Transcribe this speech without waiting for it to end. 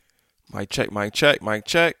Mic check, mic check, mic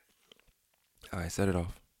check. All right, set it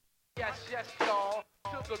off. Yes, y'all.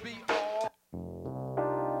 To the beat all.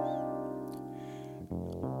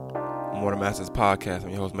 Morning Masters Podcast. I'm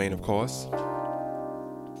your host, Maine, of course.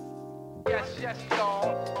 Yes,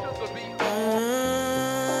 y'all. To the beat all.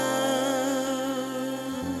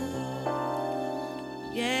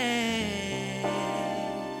 Yes,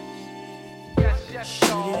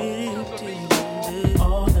 y'all. To the beat all.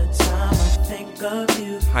 All the time I think of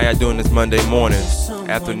you. How y'all doing this Monday morning,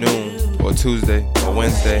 afternoon, or Tuesday, or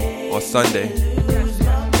Wednesday, or Sunday?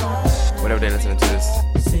 Whatever they listening to this.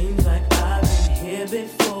 Seems like I've been here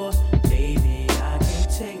before. Baby, I can't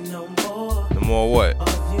take no more No more what?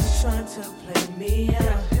 of you trying to play me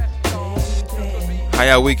out. Baby, How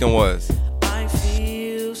y'all weekend was? I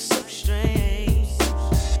feel so strange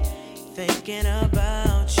thinking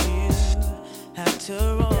about you after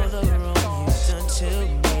all the wrong you've done to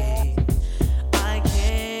me. I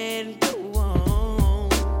can't go on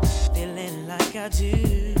feeling like I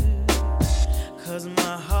do, 'cause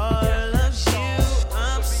my heart loves you.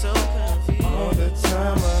 I'm so confused. All the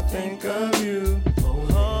time I think of you.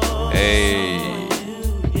 Hey.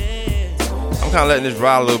 I'm kind of letting this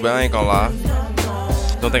ride a little bit, I ain't gonna lie.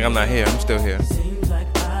 Don't think I'm not here, I'm still here. Seems like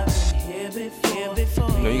I've been here before.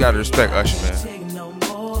 You know, you gotta respect Usher, man. Take no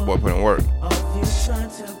more Boy put in work. of you trying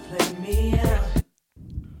to play me out.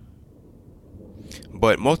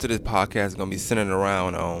 But most of this podcast is gonna be centered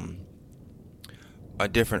around a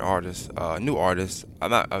different artist, new artist.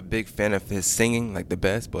 I'm not a big fan of his singing like the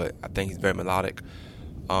best, but I think he's very melodic.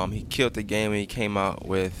 He killed the game when he came out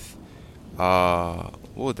with what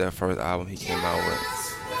was that first album he came out with?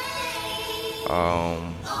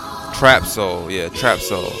 Trap Soul, yeah, Trap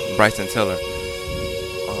Soul, Bryson Tiller.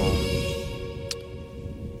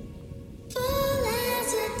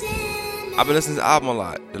 I've been listening to the album a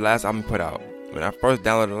lot. The last album he put out. When I first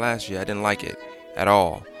downloaded it last year, I didn't like it at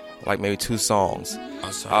all. Like maybe 2 songs.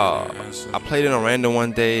 I played it on random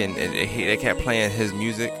one day, and they kept playing his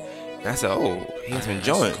music. And I said, "Oh, he has some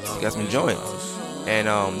joints. He got some joints." And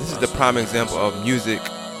this is the prime example of music,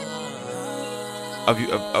 of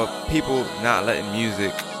people not letting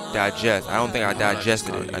music digest. I don't think I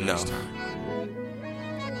digested it enough.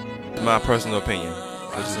 My personal opinion.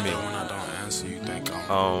 This is me.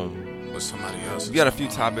 We got a few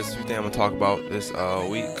topics, a few things I'm gonna talk about this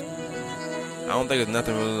week. I don't think there's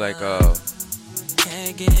nothing really like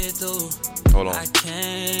Can't get through. hold on. I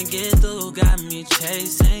can't get through. Got me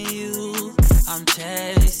chasing you. I'm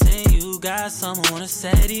chasing you. Got something I wanna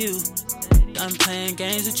say to you. Done playing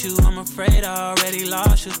games with you. I'm afraid I already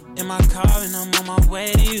lost you. In my car and I'm on my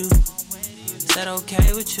way to you. Is that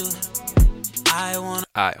okay with you? I wanna.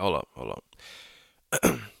 Alright, hold up.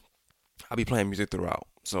 I'll be playing music throughout.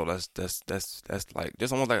 So that's like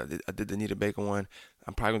just almost like I did the Anita Baker one.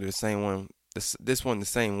 I'm probably gonna do the same one. This one the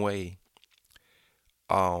same way.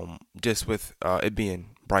 Just with it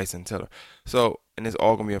being Bryson Tiller. So, and it's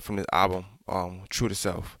all gonna be from this album, True to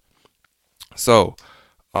Self. So,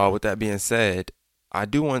 with that being said, I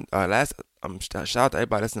do want shout out to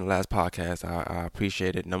everybody listening to the last podcast. I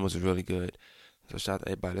appreciate it. Numbers are really good. So shout out to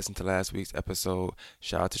everybody listening to last week's episode.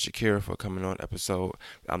 Shout out to Shakira for coming on episode.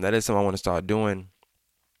 That is something I want to start doing.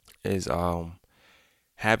 Is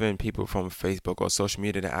having people from Facebook or social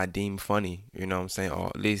media that I deem funny. You know what I'm saying, or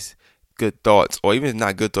at least good thoughts, or even if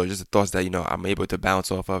not good thoughts, just the thoughts that I'm able to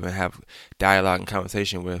bounce off of and have dialogue and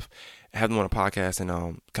conversation with. Have them on a podcast and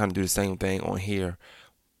kind of do the same thing on here,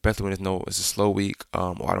 especially when it's a slow week,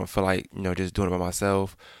 or I don't feel like just doing it by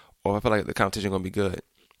myself, or I feel like the competition gonna be good.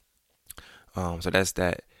 So that's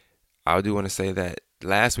that. I do want to say that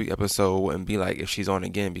last week's episode wouldn't be like if she's on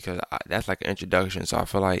again, because that's like an introduction. So I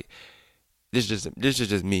feel like this is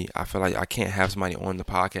just me. I feel like I can't have somebody on the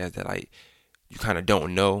podcast that like you kind of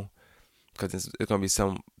don't know, because it's gonna be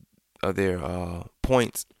some of their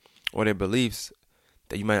points or their beliefs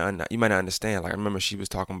that you might not understand. Like I remember she was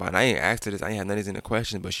talking about, and I ain't asked her this, I ain't had none of these in the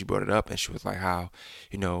questions, but she brought it up, and she was like how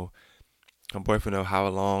her boyfriend of how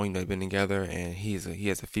long they've been together, and he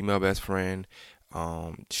has a female best friend.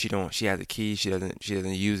 She has a key, she doesn't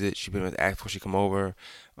use it. She pretty much asked before she come over,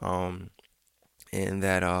 and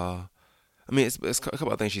that it's a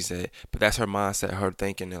couple of things she said, but that's her mindset, her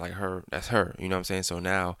thinking, and like that's her. You know what I'm saying? So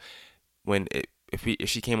now, if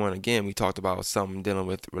she came on again, we talked about something dealing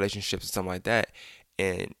with relationships and something like that,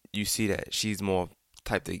 and you see that she's more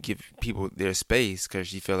type to give people their space because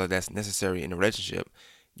she feels like that's necessary in a relationship.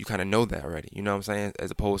 You kind of know that already. You know what I'm saying? As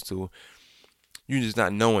opposed to you just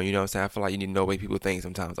not knowing. You know what I'm saying? I feel like you need to know the way people think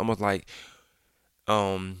sometimes. Almost like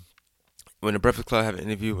when the Breakfast Club have an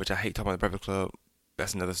interview, which I hate talking about the Breakfast Club.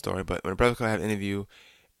 That's another story. But when the Breakfast Club have an interview,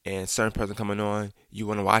 and certain person coming on, you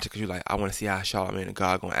want to watch it because you're like, I want to see how Charlamagne the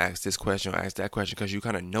God gonna ask this question or ask that question because you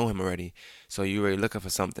kind of know him already, so you're already looking for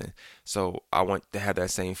something. So I want to have that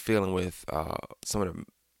same feeling with some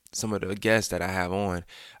of the guests that I have on.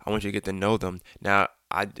 I want you to get to know them. Now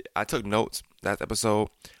I took notes last episode.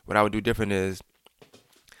 What I would do different is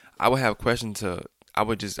I would have questions I'm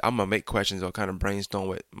gonna make questions or kind of brainstorm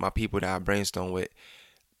with my people that I brainstorm with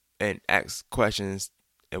and ask questions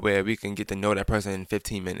where we can get to know that person in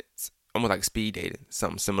 15 minutes. Almost like speed dating,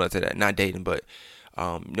 something similar to that. Not dating, but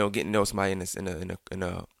getting to know somebody in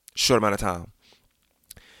a short amount of time.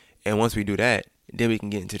 And once we do that, then we can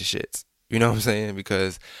get into the shits. You know what I'm saying?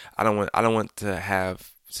 Because I don't want to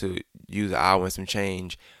have to use an hour and some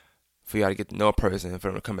change for y'all to get to know a person and for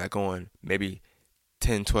them to come back on maybe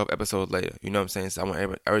 10, 12 episodes later. You know what I'm saying? So I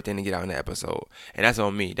want everything to get out in that episode. And that's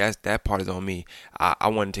on me. That part is on me. I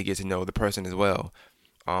wanted to get to know the person as well.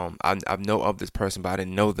 I know of this person, but I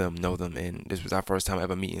didn't know them, and this was our first time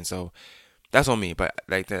ever meeting. So that's on me. But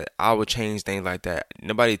like that, I would change things like that.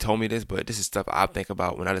 Nobody told me this, but this is stuff I think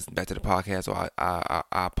about when I listen back to the podcast, or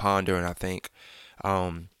I ponder and I think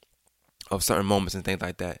of certain moments and things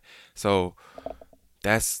like that. So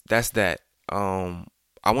that's that.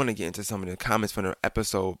 I want to get into some of the comments from the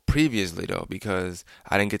episode previously though, because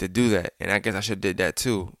I didn't get to do that, and I guess I should have did that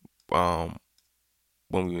too. When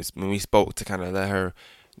we spoke to kind of let her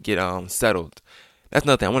get settled. That's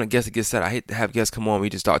another thing. I want guests to get settled. I hate to have guests come on. We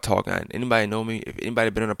just start talking. Anybody know me? If anybody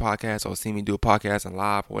been on a podcast or seen me do a podcast and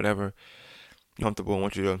live or whatever, comfortable. I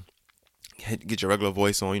want you to get your regular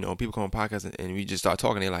voice on. You know, people come on podcasts and we just start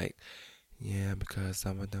talking. They're like, yeah, because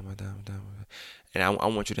I'm and I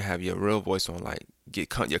want you to have your real voice on, like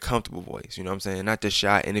get your comfortable voice. You know what I'm saying? Not the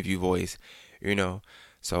shy interview voice. You know,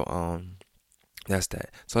 so that's that.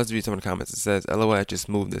 So let's read some of the comments. It says, LOL, I just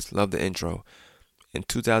moved this. Love the intro. In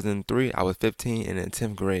 2003, I was 15 and in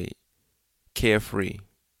 10th grade. Carefree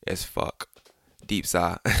as fuck. Deep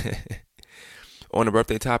sigh. On the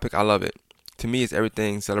birthday topic, I love it. To me, it's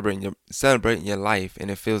everything celebrating your life, and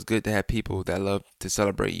it feels good to have people that love to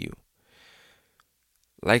celebrate you.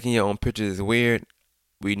 Liking your own pictures is weird.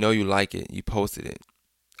 We know you like it. You posted it.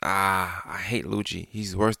 I hate Lucci.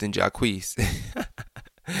 He's worse than Jacquees.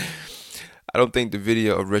 I don't think the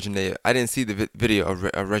video originated. I didn't see the video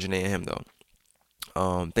originating him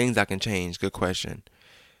though. Things I can change. Good question.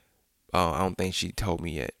 I don't think she told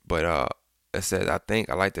me yet, but it says, I think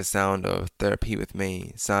I like the sound of Therapy with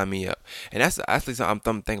Maine. Sign me up. And that's actually something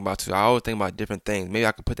I'm thinking about too. I always think about different things. Maybe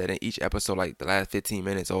I could put that in each episode, like the last 15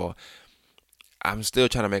 minutes, or I'm still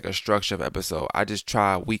trying to make a structure of episode. I just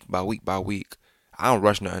try week by week by week. I don't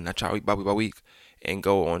rush nothing. I try week by week and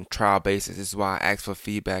go on trial basis. This is why I ask for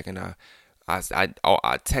feedback, and I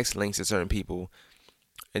text links to certain people,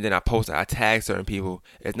 and then I tag certain people.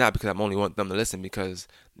 It's not because I only want them to listen, because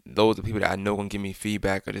those are people that I know gonna give me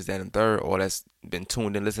feedback or this, that, and third, or that's been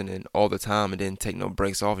tuned in listening all the time and didn't take no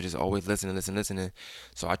breaks off, just always listening.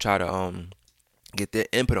 So I try to get their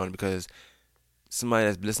input on it, because somebody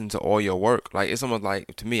that's listening to all your work, like it's almost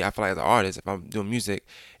like, to me, I feel like as an artist, if I'm doing music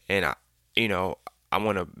and I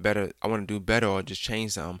want to do better or just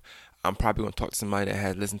change something, I'm probably going to talk to somebody that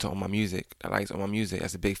has listened to all my music, that likes all my music,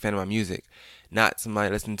 that's a big fan of my music. Not somebody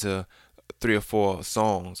listening to 3 or 4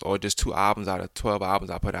 songs or just 2 albums out of 12 albums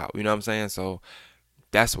I put out. You know what I'm saying? So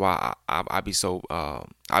that's why I be so, I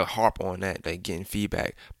harp on that, like getting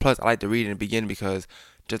feedback. Plus, I like to read in the beginning, because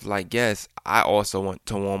just like guests, I also want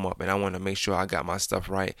to warm up and I want to make sure I got my stuff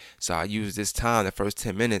right. So I use this time, the first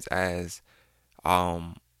 10 minutes, as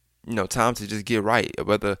time to just get right,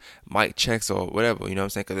 whether mic checks or whatever, you know what I'm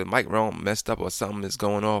saying? Because if mic wrong, messed up, or something is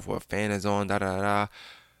going off, or a fan is on, I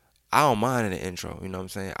don't mind in the intro, you know what I'm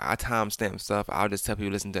saying? I timestamp stuff. I'll just tell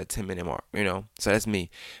people listen to that 10-minute mark, So that's me.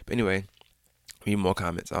 But anyway, read more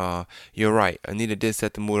comments. You're right. Anita did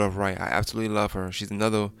set the mood up right. I absolutely love her. She's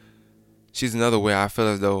another way I feel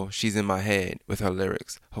as though she's in my head with her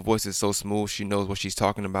lyrics. Her voice is so smooth. She knows what she's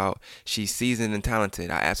talking about. She's seasoned and talented.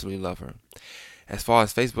 I absolutely love her. As far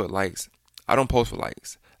as Facebook likes, I don't post for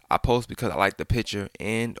likes. I post because I like the picture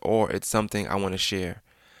and or it's something I want to share.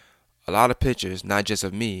 A lot of pictures, not just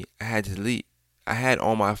of me, I had to delete. I had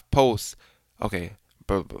on my posts, a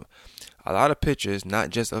lot of pictures, not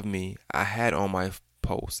just of me, I had on my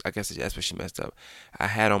posts. I guess that's what she messed up. I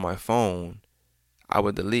had on my phone, I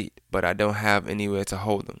would delete, but I don't have anywhere to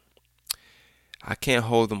hold them. I can't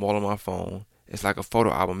hold them all on my phone. It's like a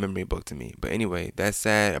photo album memory book to me. But anyway, that's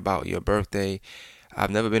sad about your birthday. I've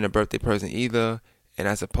never been a birthday person either, and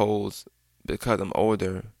I suppose because I'm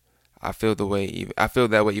older, I feel that way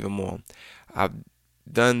even more. I've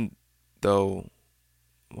done though.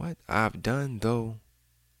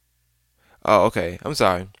 Oh, okay. I'm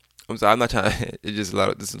sorry. I'm not trying to. It's just a lot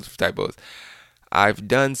of this is typos. I've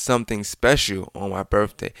done something special on my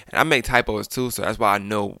birthday. And I make typos too, so that's why I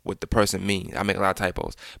know what the person means. I make a lot of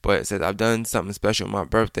typos. But it says, I've done something special on my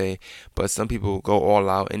birthday, but some people go all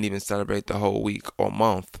out and even celebrate the whole week or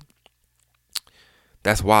month.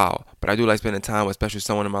 That's wild. But I do like spending time with special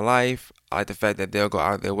someone in my life. I like the fact that they'll go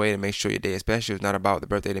out of their way to make sure your day is special. It's not about the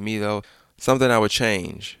birthday to me, though. Something I would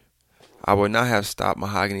change. I would not have stopped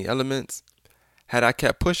Mahogany Elements. Had I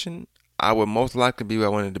kept pushing, I would most likely be where I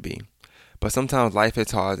wanted to be. But sometimes life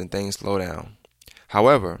hits hard and things slow down.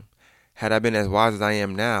 However, had I been as wise as I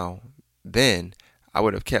am now, then I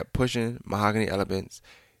would have kept pushing Mahogany Elements.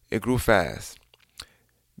 It grew fast.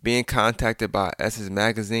 Being contacted by Essence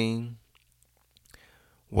Magazine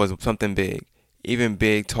was something big. Even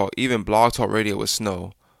Blog Talk Radio with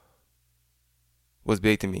Snow was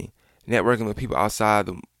big to me. Networking with people outside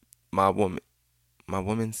my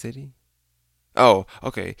woman city. Oh,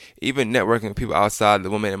 okay. Even networking with people outside the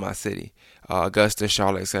women in my city, Augusta,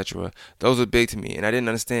 Charlotte, etc. Those were big to me, and I didn't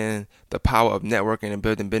understand the power of networking and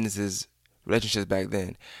building relationships back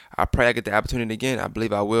then. I pray I get the opportunity again. I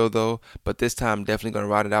believe I will, though, but this time I'm definitely going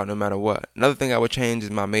to ride it out no matter what. Another thing I would change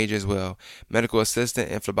is my major as well. Medical assistant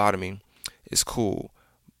and phlebotomy is cool,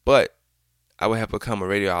 but I would have become a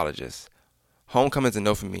radiologist. Homecoming's a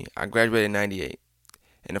no for me. I graduated in 98,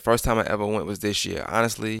 and the first time I ever went was this year.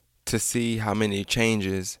 Honestly, to see how many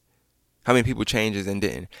people changes and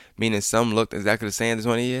didn't. Meaning some looked exactly the same as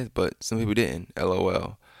 20 years, but some people didn't.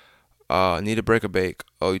 LOL. Need a break or bake?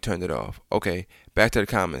 Oh, you turned it off. Okay, back to the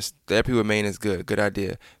comments. Therapy with Maine is good. Good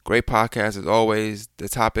idea. Great podcast as always. The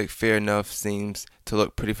topic, fair enough, seems to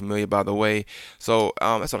look pretty familiar by the way. So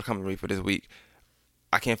that's all the comments read for this week.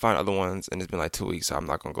 I can't find other ones, and it's been like 2 weeks, so I'm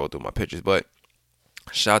not going to go through my pictures, but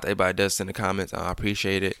shout out to everybody that does send the comments. I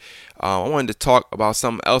appreciate it. I wanted to talk about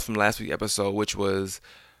something else from last week's episode, which was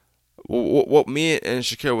what me and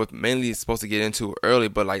Shakira were mainly supposed to get into early,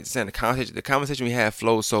 but like saying the conversation we had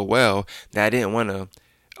flowed so well that I didn't want to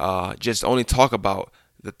just only talk about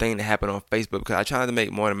the thing that happened on Facebook, because I tried to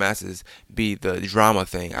make More Than Masses be the drama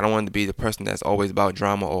thing. I don't want to be the person that's always about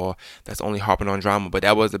drama or that's only harping on drama, but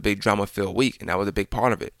that was a big drama-filled week, and that was a big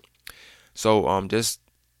part of it. So just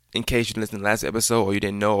in case you didn't listen to the last episode, or you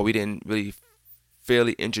didn't know, or we didn't really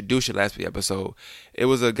fairly introduce your last week episode, it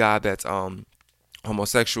was a guy that's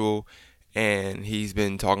homosexual, and he's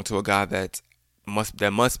been talking to a guy that must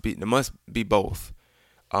be both.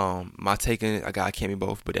 My take on it, a guy can't be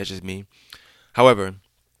both, but that's just me. However,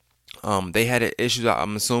 they had an issue,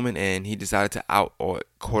 I'm assuming, and he decided to out or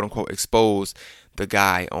quote unquote expose the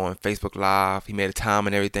guy on Facebook Live. He made a time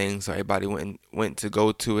and everything, so everybody went to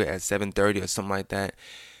go to it at 7:30 or something like that.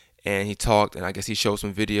 And he talked, and I guess he showed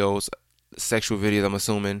some videos, sexual videos, I'm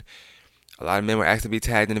assuming. A lot of men were asking to be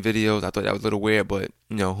tagged in the videos. I thought that was a little weird, but,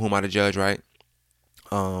 who am I to judge, right?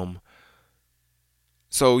 So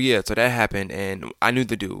that happened, and I knew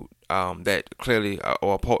the dude that clearly,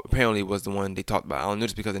 or apparently was the one they talked about. I only knew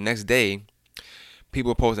this because the next day, people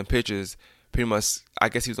were posting pictures, pretty much, I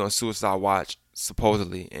guess he was on suicide watch,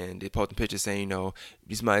 supposedly, and they posted pictures saying,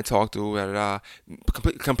 you somebody talk to,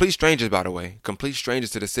 complete strangers, by the way, complete strangers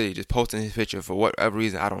to the city, just posting his picture for whatever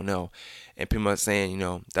reason, I don't know, and pretty much saying,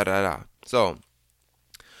 da-da-da. So,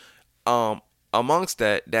 amongst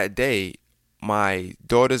that day, my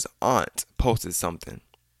daughter's aunt posted something,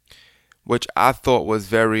 which I thought was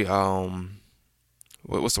very,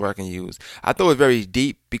 what's the word I can use? I thought it was very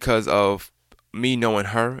deep because of me knowing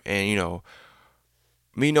her, and,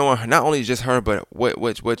 me knowing her, not only just her, but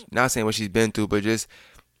what not saying what she's been through, but just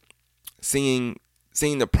seeing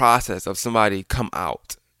the process of somebody come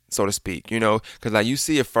out, so to speak, because like you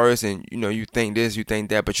see it first, and you think this, you think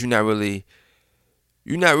that, but you're not really,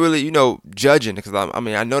 judging, because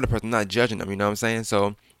I know the person, I'm not judging them, you know what I'm saying?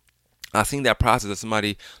 So I seen that process of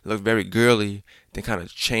somebody look very girly, then kind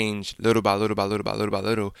of change little by little by little by little by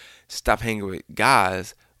little, stop hanging with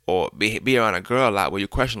guys, or be around a girl a lot where you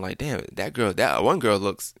question like, damn, that one girl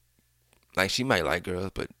looks like she might like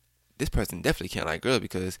girls, but this person definitely can't like girls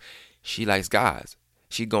because she likes guys.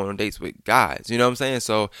 She going on dates with guys. You know what I'm saying?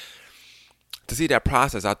 So to see that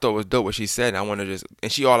process, I thought was dope what she said. And I want to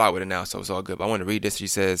and she all out with it now, so it's all good. But I want to read this. She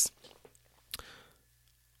says,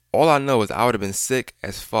 all I know is I would have been sick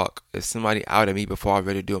as fuck if somebody outed me before I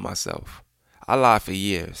ready to do it myself. I lied for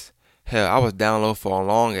years. Hell, I was down low for a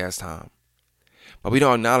long ass time. But we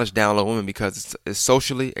don't acknowledge down low women because it's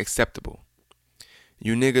socially acceptable.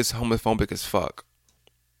 You niggas homophobic as fuck.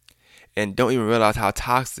 And don't even realize how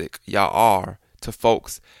toxic y'all are to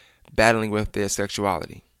folks battling with their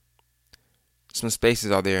sexuality. Some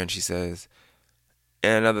spaces are there, and she says,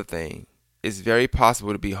 and another thing, it's very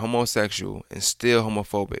possible to be homosexual and still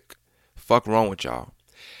homophobic. Fuck wrong with y'all.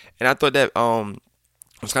 And I thought that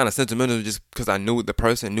was kind of sentimental just because I knew the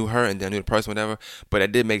person, knew her, and then I knew the person, whatever. But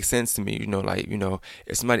it did make sense to me,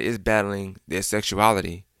 if somebody is battling their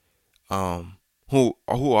sexuality, who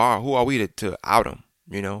are we to out them,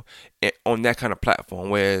 and on that kind of platform?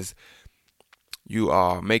 Whereas you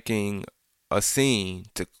are making a scene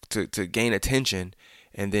to gain attention,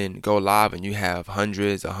 and then go live and you have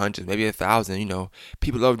hundreds, maybe 1,000.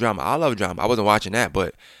 People love drama. I love drama. I wasn't watching that,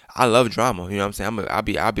 but I love drama. You know what I'm saying? I'll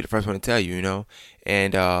be the first one to tell you.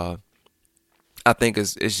 And I think it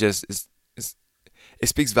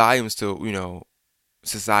speaks volumes to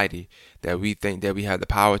society that we think that we have the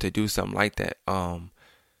power to do something like that.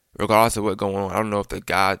 Regardless of what's going on, I don't know if the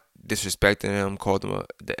guy disrespecting him, called him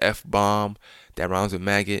the F bomb that rhymes with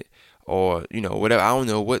maggot, or whatever. I don't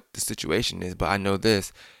know what the situation is, but I know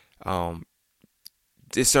this.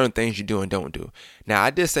 There's certain things you do and don't do. Now, I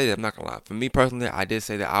did say that, I'm not gonna lie. For me personally, I did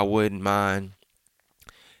say that I wouldn't mind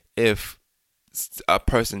if a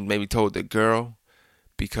person maybe told the girl,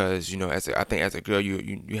 because I think as a girl,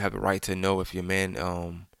 you have the right to know if your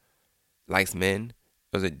man likes men.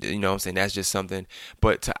 What I'm saying? That's just something.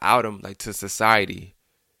 But to out him, like, to society,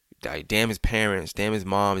 like, damn his parents, damn his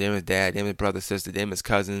mom, damn his dad, damn his brother, sister, damn his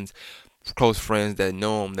cousins, close friends that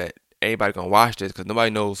know him, that everybody gonna watch this, because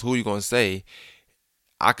nobody knows who you gonna say.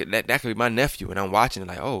 That could be my nephew, and I'm watching it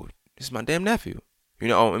like, oh, this is my damn nephew.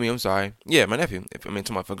 I'm sorry. Yeah, my nephew. If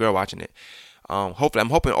a girl watching it. Hopefully,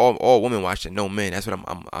 I'm hoping all women watch it, no men. That's what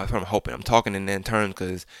I'm hoping. I'm talking in that terms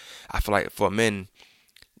because I feel like for men,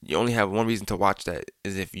 you only have one reason to watch that,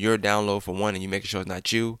 is if you're down low, for one, and you making sure it's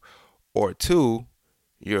not you, or two,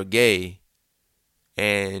 you're gay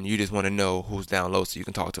and you just want to know who's down low so you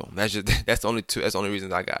can talk to them. That's the only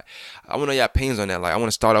reasons I got. I want to know your opinions on that. Like, I want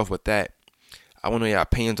to start off with that. I want to know your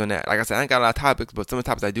opinions on that. Like I said, I ain't got a lot of topics, but some of the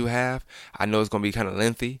topics I do have, I know it's going to be kind of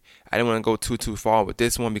lengthy. I didn't want to go too far with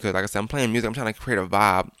this one because, like I said, I'm playing music. I'm trying to create a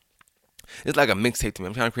vibe. It's like a mixtape to me.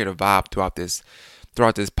 I'm trying to create a vibe throughout this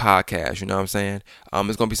podcast. You know what I'm saying?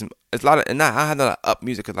 It's going to be it's a lot of, and I have a lot of up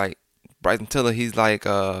music, because, like, Bryson Tiller, he's like,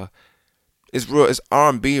 it's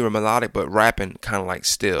R&B or melodic, but rapping kind of like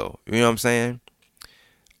still. You know what I'm saying?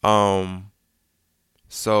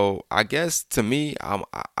 So I guess to me, I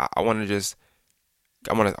want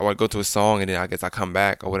to go to a song, and then I guess I come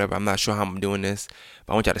back or whatever. I'm not sure how I'm doing this,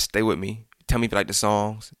 but I want y'all to stay with me. Tell me if you like the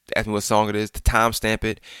songs. Ask me what song it is. To timestamp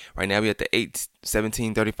it. Right now we at the 8,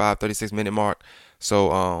 17, 35, 36 minute mark.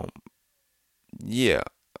 So yeah.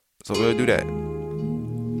 So we'll do that.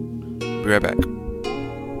 Be right back.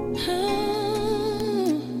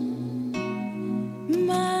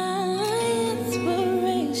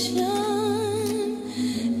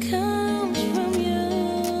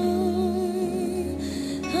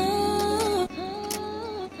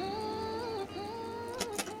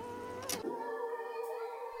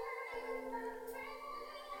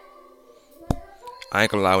 I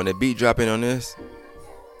ain't gonna lie, when the beat drop in on this,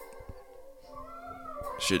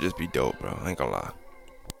 should just be dope, bro. I ain't gonna lie.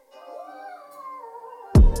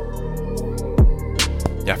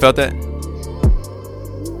 Y'all felt that?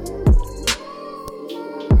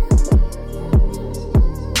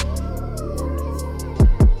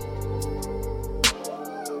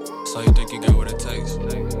 So you think you got what it takes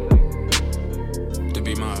to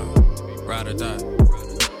be my ride or die?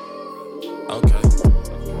 Okay.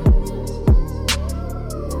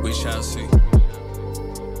 We shall see.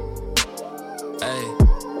 Hey,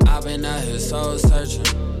 I've been out here soul searching.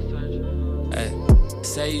 Hey,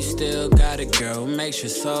 say you still got it, girl. Makes you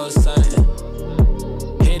so certain.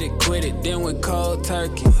 Hit it, quit it, then with cold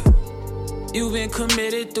turkey. You've been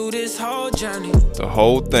committed through this whole journey. The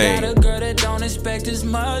whole thing. Got a girl that don't expect as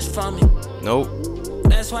much from me. Nope.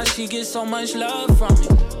 That's why she gets so much love from me.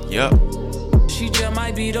 Yep. She just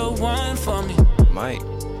might be the one for me. Might.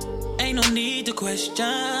 Ain't no need to question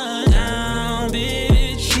now,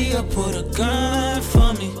 bitch. She'll put a gun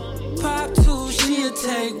for me. Pop two, she'll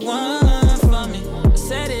take one for me.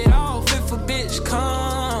 Set it off if a bitch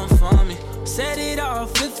come for me. Set it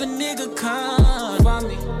off if a nigga come for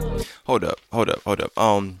me. Hold up.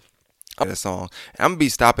 That song. I'm gonna be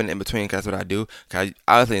stopping in between, cause that's what I do. Cause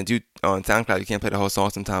obviously on SoundCloud you can't play the whole song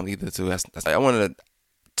sometimes either. Too. That's I wanted to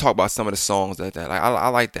talk about some of the songs that like I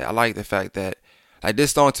like that. I like the fact that, like,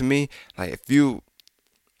 this song to me, like, if you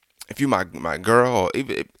my girl, or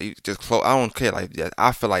even just close, I don't care. Like,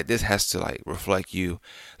 I feel like this has to, like, reflect you.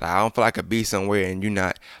 Like, I don't feel like I could be somewhere and you're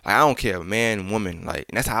not. Like, I don't care, man, woman. Like,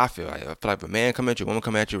 and that's how I feel. Like, I feel like if a man come at you, a woman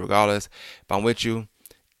come at you, regardless, if I'm with you,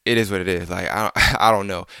 it is what it is. Like, I don't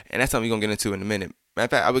know. And that's something we're gonna get into in a minute. Matter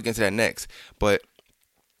of fact, I will get into that next. But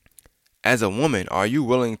as a woman, are you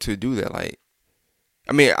willing to do that? Like,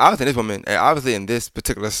 I mean, obviously this woman, obviously in this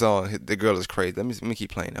particular song, the girl is crazy. Let me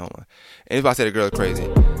keep playing that one. And if I say the girl is crazy,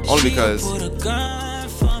 only because,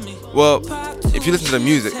 well, if you listen to the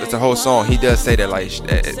music, it's a whole song. He does say that, like,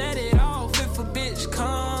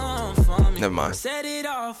 never mind. Set it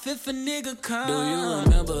off if a nigga come. Do you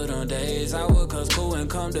remember them days I would cause cool and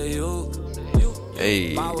come to you?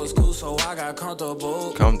 Hey. I was cool, so I got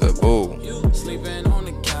comfortable. You sleeping on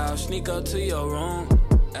the couch, sneak up to your room.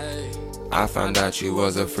 Ay. I found out you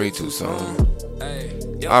was a free too soon.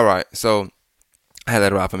 All right, so I had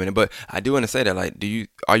that around for a minute, but I do want to say that, like,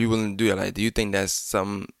 are you willing to do that? Like, do you think that's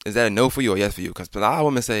something? Is that a no for you or yes for you? Because a lot of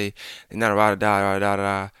women say they're not a ride or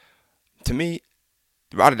die. To me,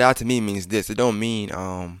 ride or die to me means this. It don't mean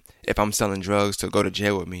if I'm selling drugs to go to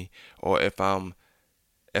jail with me, or if I'm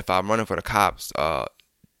running for the cops.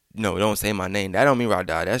 No, don't say my name. That don't mean ride or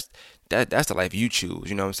die. That's the life you choose.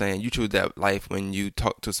 You know what I'm saying? You choose that life when you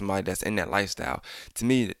talk to somebody that's in that lifestyle. To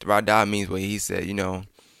me, ride or die means what he said. You know.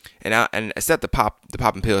 And except the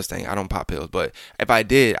popping pills thing, I don't pop pills. But if I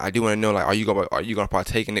did, I do want to know, like, are you gonna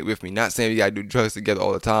partake in it with me? Not saying we gotta do drugs together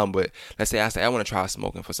all the time, but let's say I want to try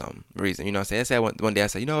smoking for some reason. You know what I'm saying? Let's say one day I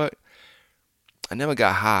say, you know what? I never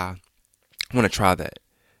got high. I want to try that.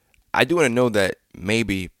 I do want to know that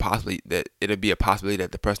maybe possibly that it'll be a possibility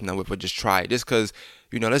that the person I'm with would just try it, just because,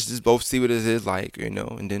 you know, let's just both see what it is like, you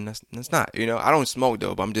know, and then that's not, you know, I don't smoke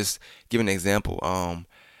though, but I'm just giving an example.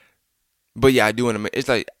 But yeah, I do want to. It's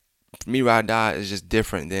like, for me, ride or die is just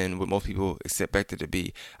different than what most people expect it to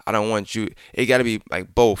be. I don't want you. It got to be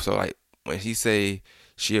like both. So like when she say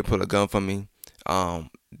she'll pull a gun for me,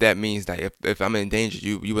 that means that if I'm in danger,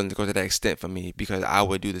 you willing to go to that extent for me, because I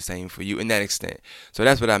would do the same for you in that extent. So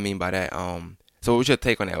that's what I mean by that. So what's your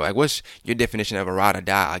take on that? Like, what's your definition of a ride or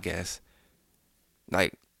die? I guess.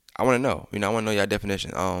 Like, I want to know. You know, I want to know your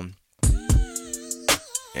definition.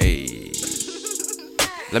 Hey,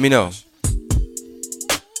 let me know.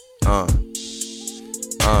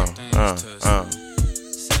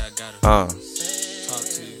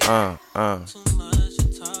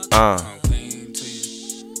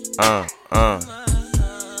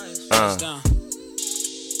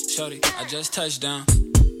 Shorty, I just touched down.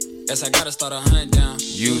 Guess I gotta start a hunt down.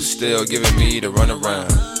 You still giving me the run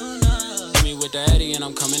around. Hit me with the Eddie and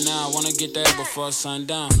I'm coming now. I wanna get there before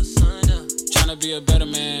sundown. Tryna be a better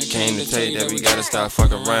man. Came to tell you that we gotta stop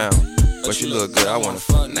fucking around. But you look good, I wanna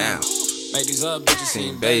fuck now. Make these up bitches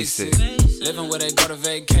Seem basic. Living where they go to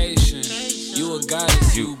vacation. You a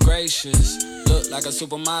goddess, you gracious. Look like a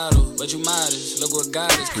supermodel, but you modest. Look what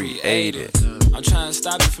God has created. I'm trying to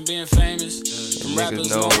stop you from being famous. And niggas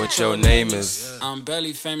know what your name is. I'm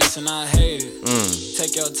barely famous and I hate it.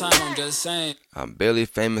 Take your time, I'm just saying. I'm barely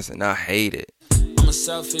famous and I hate it. I'm a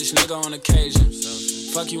selfish nigga on occasion.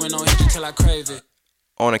 Fuck you and don't hit you till I crave it.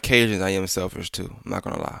 On occasions, I am selfish too. I'm not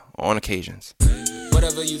gonna lie. On occasions.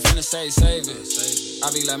 Whatever you finna say, save it.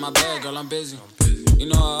 I be like, my bad, girl, I'm busy. You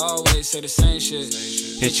know I always say the same shit.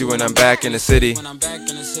 Hit you when I'm back in the city. When I'm back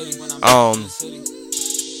in the city.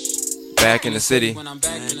 Back in the city. When I'm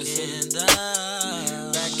back in the city.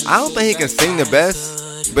 I don't think he can sing the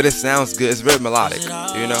best, but it sounds good. It's very melodic,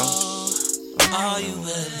 you know?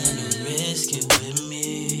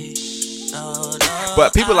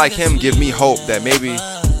 But people like him give me hope that maybe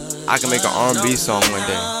I can make an R&B song one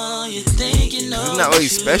day. It's not really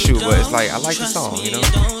special, but it's like, I like the song, you know?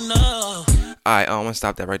 Alright, I'm gonna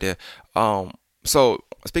stop that right there. So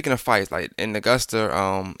speaking of fights, like in Augusta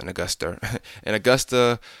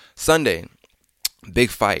Sunday, big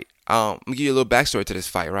fight. Let me give you a little backstory to this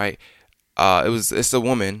fight, right? It's a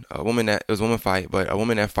woman fight, but a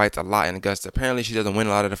woman that fights a lot in Augusta. Apparently she doesn't win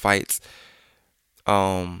a lot of the fights.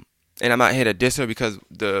 And I'm not here to diss her, because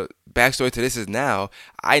the backstory to this is, now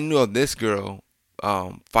I knew of this girl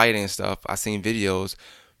fighting and stuff. I've seen videos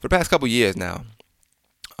for the past couple years now.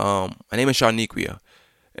 Her name is Sharniqua.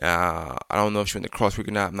 I don't know if she went to Cross Creek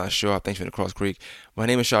or not. I'm not sure. I think she went to Cross Creek. But her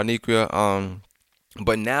name is Sharniqua.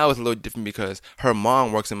 But now it's a little different because her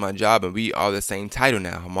mom works in my job and we are the same title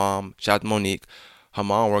now. Her mom, shout out to Monique. Her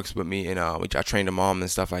mom works with me, and which I trained her mom and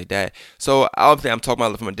stuff like that. So obviously I'm talking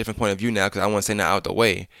about it from a different point of view now, because I want to say that out the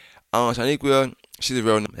way. Sharniqua, she's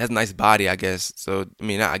has a nice body, I guess. So I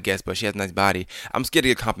mean, not I guess, but she has a nice body. I'm scared to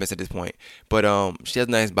get compliments at this point, but she has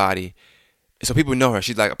a nice body. So people know her.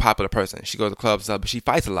 She's like a popular person. She goes to clubs, but she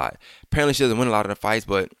fights a lot. Apparently she doesn't win a lot of the fights,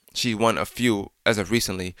 but she won a few as of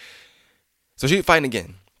recently. So she's fighting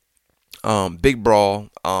again. Big brawl.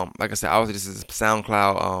 Like I said, obviously this is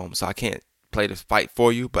SoundCloud, so I can't play this fight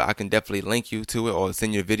for you, but I can definitely link you to it or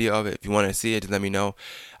send you a video of it. If you want to see it, just let me know.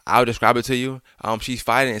 I'll describe it to you. She's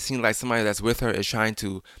fighting. It seems like somebody that's with her is trying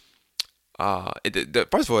to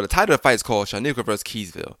First of all, the title of the fight is called Shaniqua vs.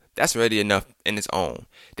 Keysville. That's already enough in its own.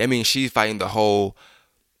 That means she's fighting the whole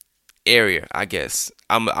area, I guess.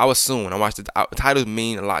 I was soon. I watched titles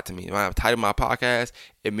mean a lot to me. When I title my podcast,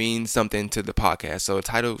 it means something to the podcast. So the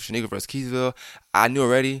title Shaniqua vs. Keysville, I knew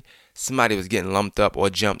already somebody was getting lumped up or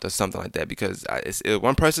jumped or something like that because it was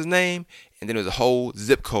one person's name and then it was a whole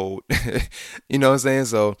zip code. You know what I'm saying?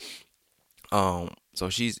 So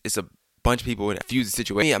it's a bunch of people in a fused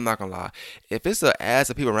situation. I'm not gonna lie. If it's an ass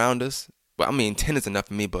of people around us, well, I mean 10 is enough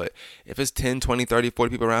for me, but if it's 10, 20, 30, 40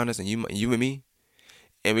 people around us and you and me,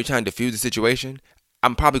 and we're trying to defuse the situation,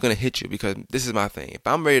 I'm probably going to hit you because this is my thing. If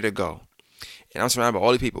I'm ready to go and I'm surrounded by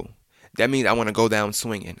all these people, that means I want to go down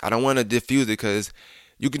swinging. I don't want to defuse it because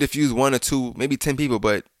you can defuse 1 or 2, maybe 10 people,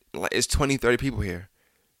 but it's 20, 30 people here.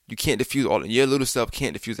 You can't defuse all. Your little self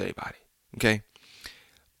can't defuse everybody. Okay?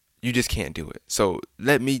 You just can't do it. So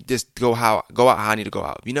let me just go out how I need to go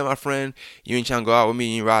out. If you're not my friend, you ain't trying to go out with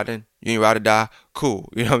me, you ain't ride or die, cool.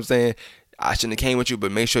 You know what I'm saying? I shouldn't have came with you,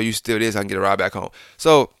 but make sure you still there so I can get a ride back home.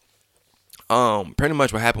 So, pretty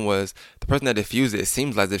much what happened was the person that defused it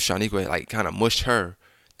seems like as if Shaniqua like kind of mushed her.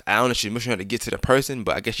 I don't know if she mushed her to get to the person,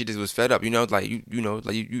 but I guess she just was fed up. You know, like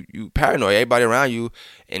you paranoid. Everybody around you,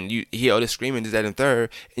 and you hear all this screaming, this, that, and third,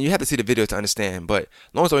 and you have to see the video to understand. But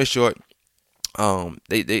long story short,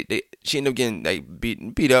 she ended up getting like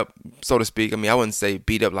beat up, so to speak. I mean, I wouldn't say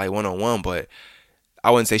beat up like 1-on-1, but I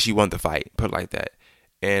wouldn't say she won the fight. Put it like that.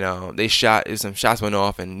 And some shots went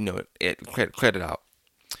off, and it cleared it out.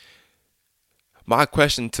 My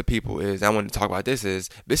question to people is, I want to talk about this is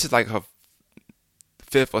like her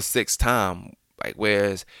 5th or 6th time, like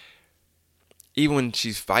whereas even when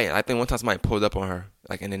she's fighting, I think one time somebody pulled up on her,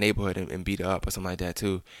 like in the neighborhood and beat her up or something like that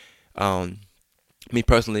too. Me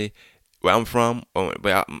personally, where I'm from, or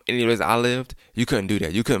any place I lived, you couldn't do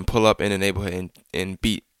that. You couldn't pull up in the neighborhood and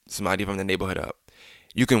beat somebody from the neighborhood up.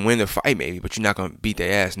 You can win the fight maybe, but you're not gonna beat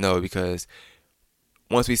their ass, no, because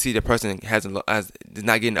once we see the person is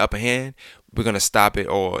not getting the upper hand, we're gonna stop it,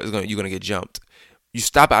 or you're gonna get jumped. You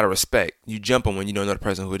stop out of respect. You jump them when you don't know the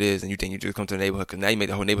person who it is, and you think you just come to the neighborhood because now you make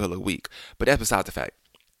the whole neighborhood look weak. But that's besides the fact.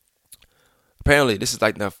 Apparently, this is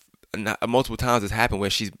like multiple times it's happened where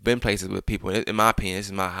she's been places with people. In my opinion, this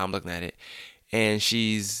is how I'm looking at it, and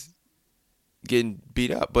she's getting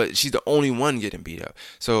beat up, but she's the only one getting beat up.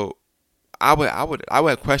 So I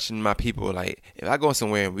would question my people, like if I go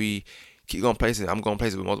somewhere and we keep going places, I'm going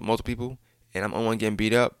places with multiple people, and I'm the one getting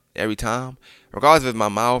beat up every time, regardless if it's my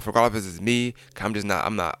mouth, regardless if it's me,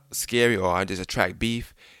 I'm not scary or I just attract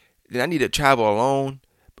beef, then I need to travel alone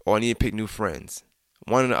or I need to pick new friends,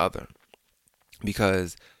 one or the other,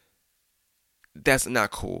 because that's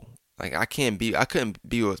not cool. Like I couldn't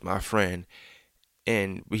be with my friend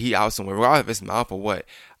and he out somewhere, regardless if it's mouth or what.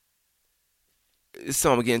 It's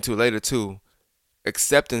something I'm getting to later too.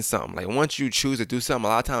 Accepting something. Like once you choose to do something, a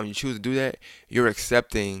lot of times you choose to do that, you're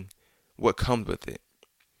accepting what comes with it.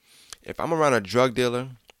 If I'm around a drug dealer,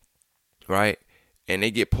 right, and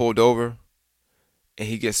they get pulled over and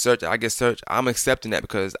he gets searched, I get searched, I'm accepting that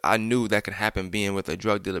because I knew that could happen being with a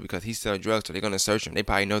drug dealer because he sells drugs, so they're going to search him. They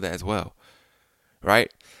probably know that as well,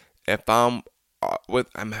 right? If I'm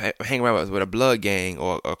hanging around with a blood gang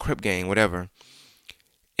or a Crip gang, whatever,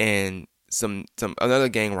 and another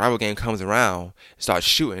rival gang comes around, starts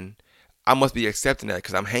shooting, I must be accepting that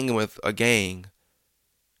because I'm hanging with a gang,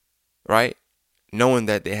 right? Knowing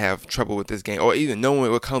that they have trouble with this gang, or even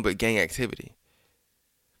knowing what comes with gang activity.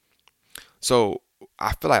 So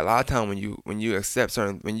I feel like a lot of times when you accept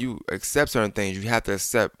certain things, you have to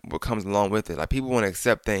accept what comes along with it. Like people want to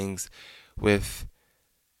accept things with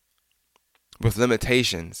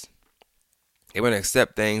limitations. They want to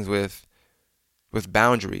accept things with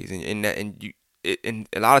boundaries, and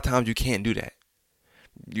a lot of times you can't do that.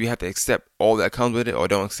 You have to accept all that comes with it, or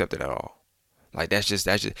don't accept it at all. Like that's just,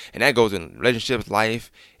 and that goes in relationships, life,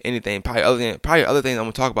 anything. Probably other things I'm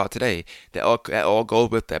gonna talk about today that all goes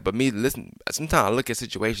with that. But sometimes I look at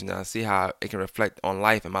situations and I see how it can reflect on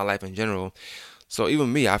life and my life in general. So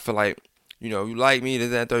even me, I feel like you like me,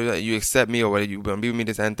 this, that, and third, you accept me, or whether you gonna be with me,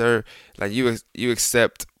 this, that, and third. Like you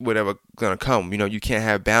accept whatever gonna come. You can't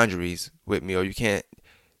have boundaries with me, or you can't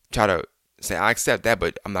try to say I accept that,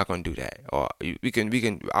 but I'm not gonna do that. Or we can.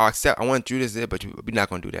 I want you to do this, but we're not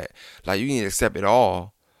gonna do that. Like you need to accept it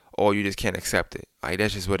all, or you just can't accept it. Like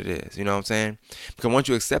that's just what it is. You know what I'm saying? Because once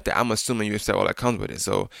you accept it, I'm assuming you accept all that comes with it.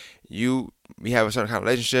 So we have a certain kind of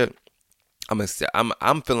relationship.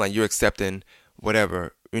 I'm feeling like you're accepting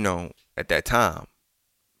whatever at that time.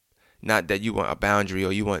 Not that you want a boundary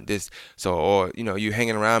or you want this. So or you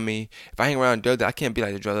hanging around me. If I hang around drug dealer, I can't be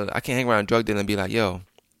like the drug dealer. I can't hang around drug dealer and be like, yo.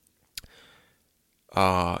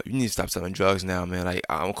 you need to stop selling drugs now, man. Like,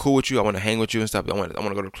 I'm cool with you. I want to hang with you and stuff. I want to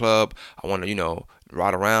go to the club. I want to,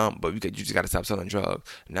 ride around. But you just got to stop selling drugs.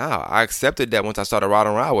 Now, I accepted that once I started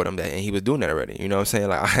riding around with him, and he was doing that already. You know what I'm saying?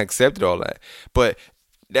 Like, I accepted all that. But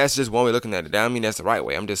that's just one way of looking at it. That don't mean that's the right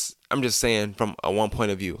way. I'm just saying from a one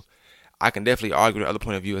point of view. I can definitely argue the other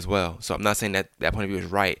point of view as well. So I'm not saying that point of view is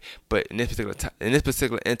right. But in this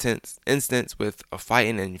particular instance with a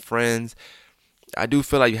fighting and friends, I do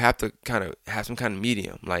feel like you have to kind of have some kind of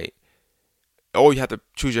medium, like, or you have to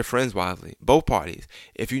choose your friends wisely. Both parties.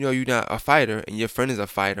 If you know you're not a fighter and your friend is a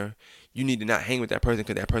fighter, you need to not hang with that person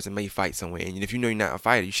because that person may fight somewhere. And if you know you're not a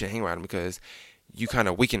fighter, you shouldn't hang around him because you kind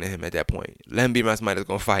of weakening him at that point. Let him be around somebody that's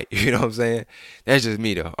gonna fight. You know what I'm saying? That's just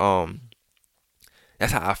me though.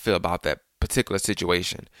 That's how I feel about that particular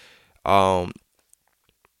situation.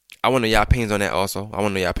 I want to know y'all opinions on that also. I want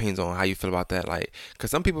to know y'all opinions on how you feel about that. Like,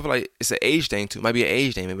 because some people feel like it's an age thing too. It might be an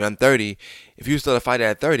age thing. Maybe I'm 30. If you still a fighter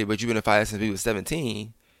at 30, but you've been a fighter since we was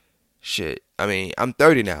 17, shit. I mean, I'm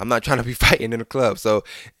 30 now. I'm not trying to be fighting in a club. So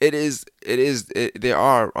there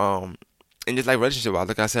are, and just like relationship,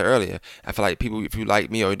 like I said earlier, I feel like people, if you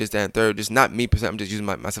like me or this, that, and third, just not me, I'm just using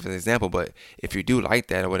myself as an example, but if you do like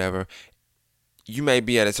that or whatever, you may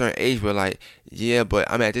be at a certain age where like, yeah, but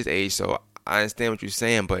I'm at this age, so I understand what you're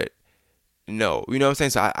saying, but no, you know what I'm saying?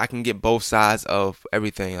 So I can get both sides of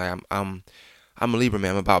everything. Like I'm a Libra,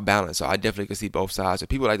 man. I'm about balance, so I definitely can see both sides. So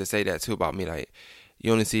people like to say that too about me, like,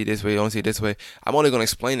 you only see it this way, you only see it this way. I'm only gonna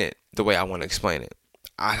explain it the way I want to explain it.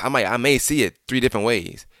 I may see it 3 different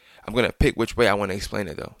ways. I'm gonna pick which way I want to explain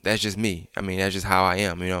it though. That's just me. I mean, that's just how I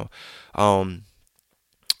am,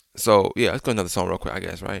 So yeah, let's go to another song real quick, I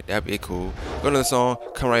guess, right? That'd be cool. Go to another song,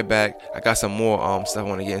 come right back. I got some more stuff I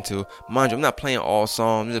want to get into. Mind you, I'm not playing all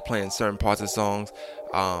songs, I'm just playing certain parts of songs.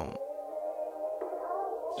 I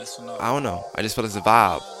don't know. I just feel it's a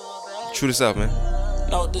vibe. True to self, man.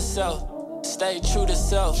 Note to self. Stay true to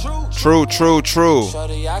self. True.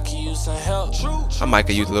 Shorty, I can use some help. I might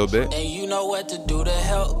could use a little bit. And you know what to do to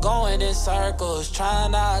help. Going in circles,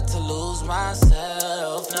 trying not to lose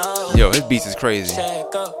myself. No. Yo, his beats is crazy.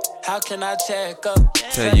 Check up. How can I check up?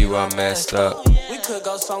 Tell you I messed up. We could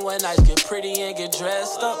go somewhere nice, get pretty and get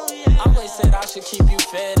dressed up. Always said I should keep you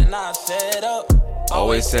fed and not fed up.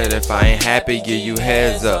 Always said if I ain't happy, give you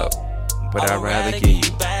heads up. But I'd rather give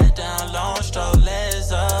you back down, long stroke,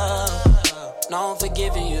 legs up. No, I'm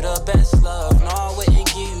forgiving you the best love. No, I wouldn't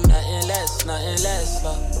give you nothing less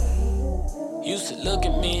love. Used to look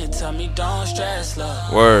at me and tell me don't stress,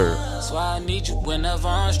 love. Word. That's why I need you whenever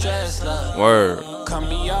I'm stressed, love. Word. Cut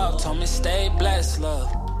me off, told me stay blessed, love.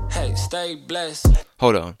 Hey, stay blessed.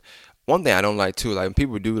 Hold on. One thing I don't like too, like when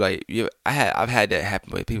people do like, I've had that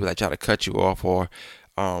happen with people that try to cut you off, or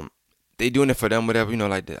they doing it for them, whatever,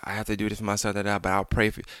 like I have to do this for myself, but I'll pray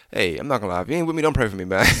for you. Hey, I'm not gonna lie, if you ain't with me, don't pray for me,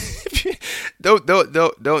 man. Don't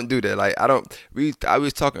do that. Like I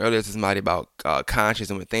was talking earlier to somebody about conscience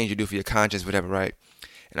and what things you do for your conscience, whatever, right?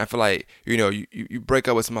 And I feel like you break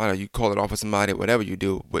up with somebody, or you call it off with somebody, whatever you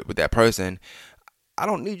do with that person. I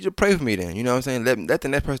don't need you to pray for me then. You know what I'm saying? Let the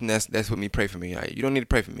next person that's with me pray for me. Right? You don't need to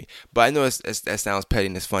pray for me. But I know that sounds petty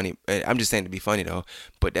and it's funny. And I'm just saying to be funny though.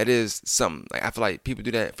 But that is something. Like I feel like people do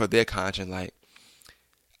that for their conscience. Like,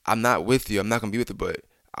 I'm not with you. I'm not gonna be with you, but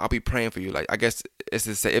I'll be praying for you. Like, I guess it's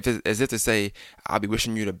to say, as if to say, I'll be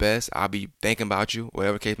wishing you the best. I'll be thinking about you,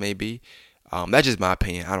 whatever case may be. That's just my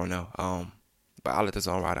opinion. I don't know. But I'll let this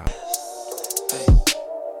song ride out. Hey,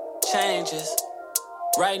 changes.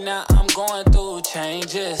 Right now I'm going through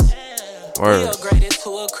changes. Word. We upgraded to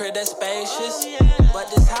a crib that's spacious,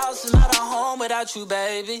 but this house is not a home without you,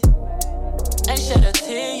 baby. Ain't shed a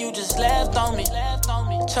tear, you just left on me.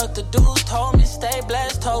 Chuck the dudes told me, stay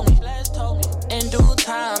blessed, told me. In due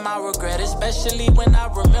time I regret, especially when I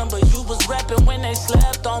remember you was rapping when they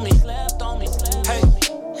slept on me. Hey,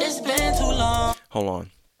 it's been too long.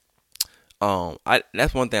 Hold on.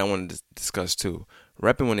 That's one thing I wanted to discuss too.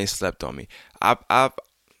 Rapping when they slept on me. I've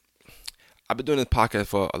been doing this podcast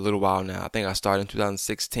for a little while now. I think I started in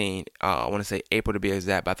 2016. I want to say April to be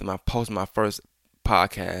exact. But I think I posted my first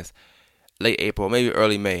podcast late April, maybe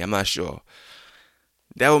early May. I'm not sure.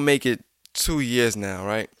 That will make it 2 years now,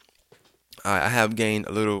 right? I have gained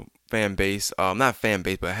a little fan base. Not fan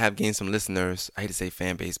base, but I have gained some listeners. I hate to say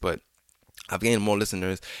fan base, but I've gained more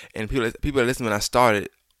listeners. And people that listened when I started,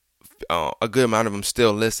 a good amount of them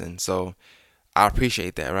still listen. So I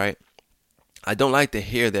appreciate that, right? I don't like to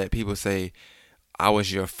hear that people say, I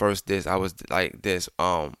was your first this, I was like this.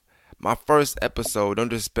 My first episode, don't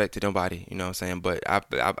disrespect to nobody, you know what I'm saying? But I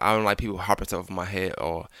don't like people harping stuff off my head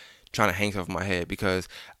or trying to hang stuff off my head, because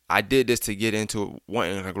I did this to get into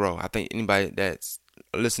wanting to grow. I think anybody that's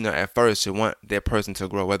listener at first should want their person to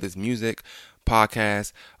grow, whether it's music,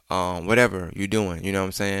 podcast, whatever you're doing. You know what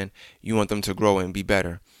I'm saying? You want them to grow and be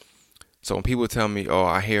better. So when people tell me, oh,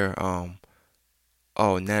 I hear, oh,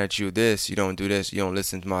 now that you this, you don't do this, you don't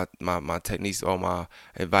listen to my techniques or my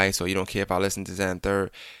advice, or you don't care if I listen to that and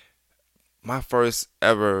third. My first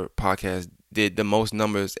ever podcast did the most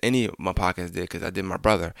numbers any of my podcasts did, because I did my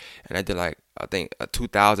brother, and I did like, I think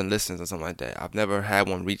 2,000 listens or something like that. I've never had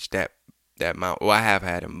one reach that amount. Well, I have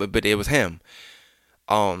had him, but it was him.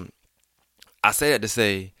 I say that to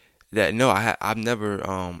say that no, I've never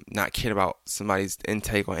not cared about somebody's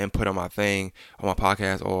intake or input on my thing, on my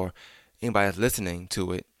podcast, or anybody that's listening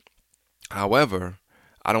to it. However,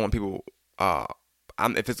 I don't want people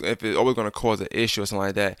if it's always going to cause an issue or something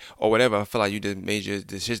like that, or whatever, I feel like you just made your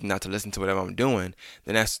decision not to listen to whatever I'm doing,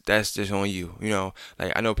 then that's just on you. You know,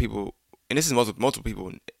 like I know people, and this is multiple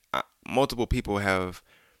people. Multiple people I've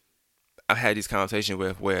had these conversations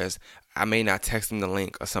with, whereas I may not text them the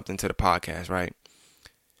link or something to the podcast, right?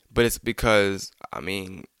 But it's because, I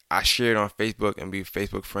mean, I share it on Facebook and be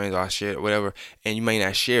Facebook friends, or I share it, whatever, and you may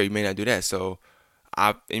not share, you may not do that. So,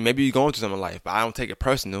 and maybe you're going through something in life, but I don't take it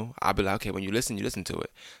personal. I'll be like, okay, when you listen to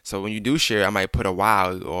it. So when you do share, I might put a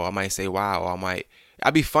wow, or I might say wow, or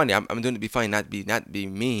I'll be funny. I'm doing it to be funny, not be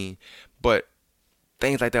mean. But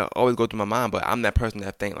things like that always go through my mind. But I'm that person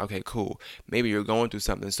that think, okay, cool, maybe you're going through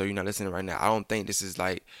something, so you're not listening right now. I don't think this is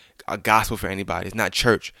like a gospel for anybody. It's not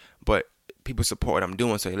church, but people support what I'm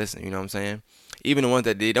doing, so they listen. You know what I'm saying? Even the ones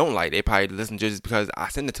that they don't like, they probably listen just because I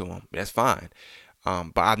send it to them. That's fine.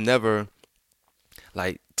 But I've never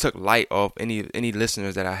like took light of any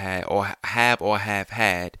listeners that I had or have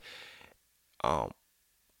had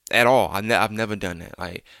at all. I've never done that.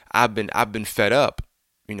 Like I've been fed up,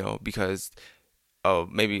 you know, because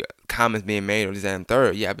of maybe comments being made or this that, and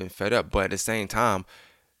third. Yeah, I've been fed up, but at the same time,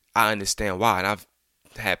 I understand why, and I've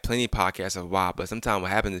had plenty of podcasts of why. But sometimes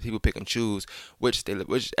what happens is people pick and choose which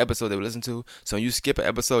episode they would listen to. So when you skip an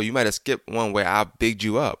episode, you might have skipped one where I bigged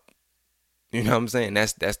you up. You know what I'm saying?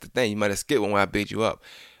 That's the thing. You might have skipped one where I bigged you up,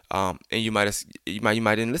 and you might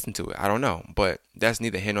didn't listen to it. I don't know, but that's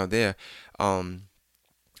neither here nor there. I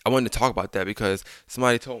wanted to talk about that because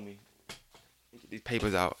somebody told me, these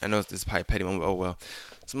papers out. I know this is probably petty moment. Oh well.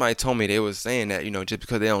 Somebody told me they was saying that, you know, just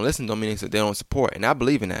because they don't listen don't mean they don't support. And I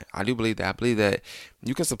believe in that. I do believe that. I believe that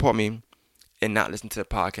you can support me and not listen to the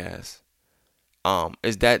podcast.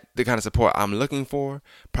 Is that the kind of support I'm looking for?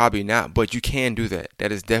 Probably not, but you can do that.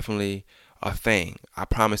 That is definitely a thing. I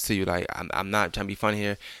promise to you. Like I'm not trying to be funny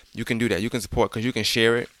here. You can do that. You can support because you can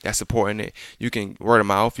share it. That's supporting it. You can word of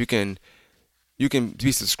mouth. You can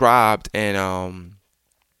be subscribed, and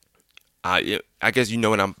I guess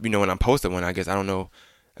when I'm posting one. I guess I don't know.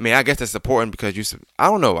 I mean, I guess that's important because I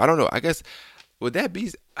don't know. I guess would that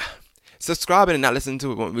be subscribing and not listening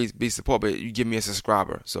to it won't be support, but you give me a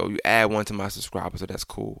subscriber, so you add one to my subscriber, so that's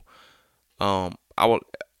cool. I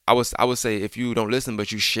would say if you don't listen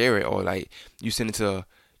but you share it, or like you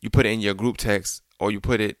put it in your group text, or you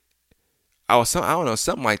put it, I don't know,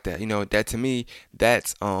 something like that. You know, that to me,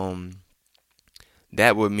 that's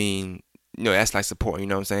that would mean, you know, that's like support, you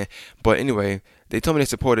know what I'm saying? But anyway, they told me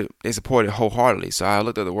they supported wholeheartedly. So I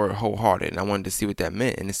looked at the word wholehearted and I wanted to see what that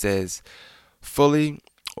meant. And it says fully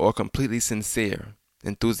or completely sincere,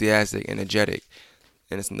 enthusiastic, energetic.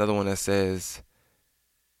 And it's another one that says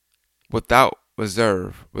without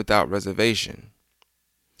reserve, without reservation.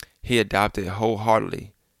 He adopted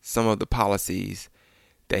wholeheartedly some of the policies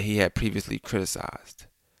that he had previously criticized.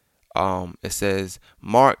 It says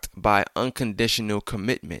marked by unconditional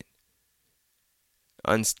commitment,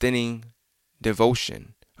 unstinting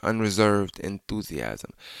devotion, unreserved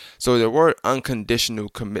enthusiasm. So the word unconditional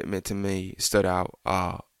commitment to me stood out.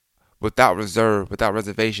 Without reserve, without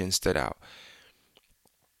reservation stood out.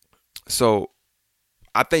 So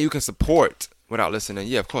I think you can support without listening.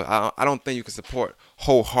 Yeah, of course. I don't think you can support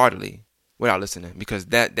wholeheartedly without listening, because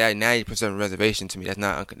that 90% reservation to me,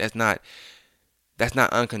 that's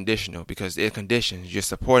not unconditional, because there's conditions. You're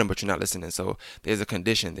supporting, but you're not listening. So there's a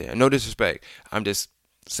condition there. No disrespect. I'm just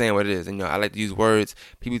saying what it is. And, you know, I like to use words.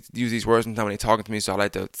 People use these words sometimes when they're talking to me, so I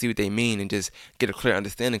like to see what they mean and just get a clear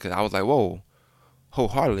understanding, because I was like, whoa,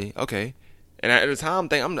 wholeheartedly, okay. And at the time,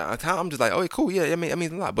 I'm just like, oh, cool, yeah, it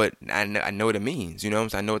means a lot. But I know what it means, you know what I'm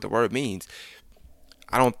saying? I know what the word means.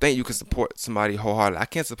 I don't think you can support somebody wholeheartedly. I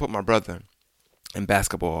can't support my brother in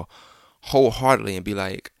basketball wholeheartedly and be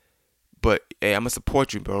like, but hey, I'm gonna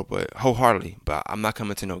support you, bro, but wholeheartedly. But I'm not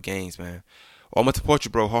coming to no games, man. Or I'm gonna support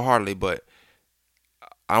you, bro, wholeheartedly, but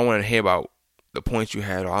I don't want to hear about the points you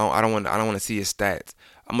had, or I don't want to see your stats.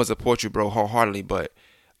 I'm gonna support you, bro, wholeheartedly, but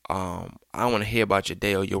I don't want to hear about your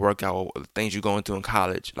day or your workout or the things you're going through in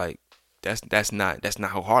college. Like that's not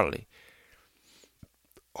wholeheartedly.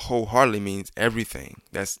 Wholeheartedly means everything.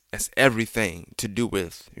 That's everything to do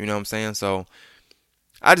with. You know what I'm saying? So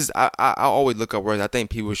I always look up words. I think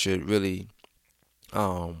people should really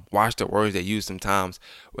watch the words they use sometimes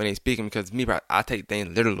when they speaking, because me, I take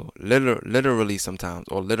things literally sometimes,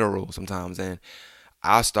 or literal sometimes, and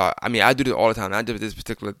I'll start. I mean, I do this all the time. Not just this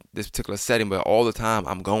particular setting, but all the time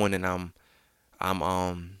I'm going and I'm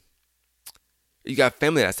you got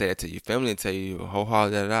family that say that to you. Family that tell you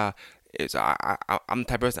wholeheartedly It's I'm the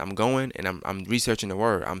type of person. I'm going and I'm researching the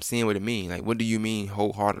word. I'm seeing what it means. Like, what do you mean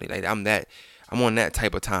wholeheartedly? Like, I'm on that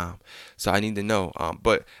type of time. So I need to know.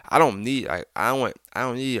 But I don't need I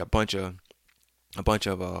don't need a bunch of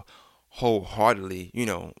wholeheartedly,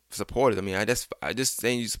 supporters. I mean, I just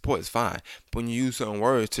saying you support is fine. But when you use certain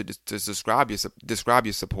words to describe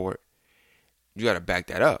your support, you got to back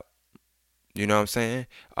that up. You know what I'm saying?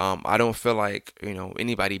 I don't feel like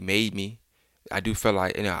anybody made me. I do feel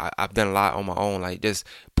like I've done a lot on my own, like just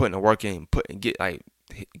putting the work in,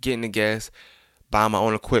 getting the gas, buying my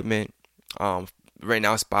own equipment, renting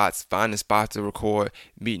out spots, finding spots to record,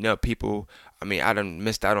 meeting up people. I mean, I done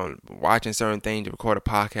missed out on watching certain things to record a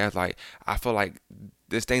podcast. Like, I feel like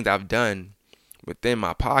there's things I've done within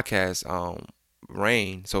my podcast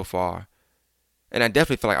reign so far, and I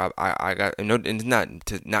definitely feel like I got, and it's not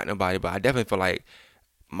to knock nobody, but I definitely feel like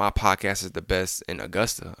my podcast is the best in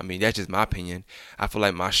Augusta. I mean, that's just my opinion. I feel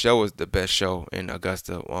like my show is the best show in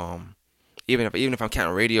Augusta. Even if I'm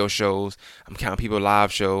counting radio shows, I'm counting people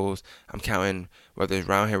live shows. I'm counting whether it's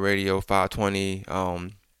Round Here Radio 520,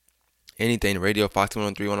 anything, Radio Fox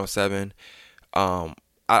 203, 107.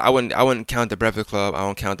 I wouldn't count the Breakfast Club. I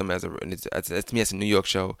don't count them as to me, it's a New York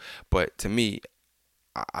show. But to me,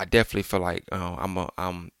 I definitely feel like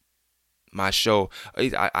my show.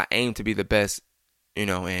 I aim to be the best.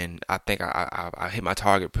 And I think I hit my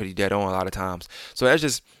target pretty dead on a lot of times. So that's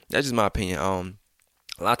just my opinion.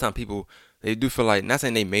 A lot of times people, they do feel like, not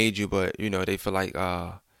saying they made you, but they feel like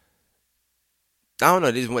I don't know,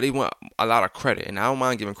 they want a lot of credit, and I don't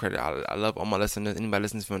mind giving credit. I love all my listeners. Anybody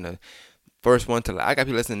listens from the first one to I got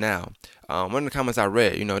people listening now. One of the comments I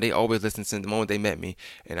read, they always listen since the moment they met me,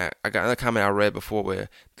 and I got another comment I read before where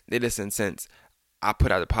they listen since I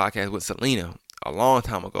put out the podcast with Selena a long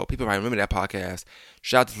time ago. People probably remember that podcast.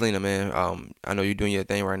 Shout out to Selena, man. I know you're doing your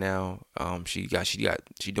thing right now. She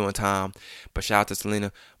doing time, but shout out to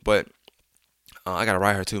Selena. But I gotta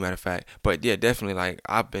write her too, matter of fact. But yeah, definitely, like,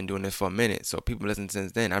 I've been doing this for a minute, so people listen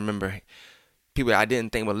since then. I remember people I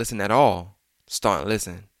didn't think would listen at all starting to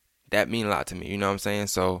listen. That mean a lot to me. You know what I'm saying?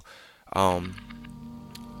 So,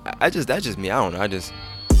 that's just me. I don't know. I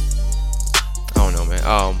don't know, man.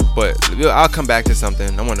 But I'll come back to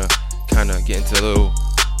something. I wanna kind of get into a little.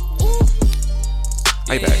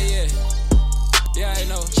 Yeah, I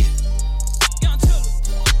know.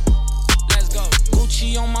 Let's go.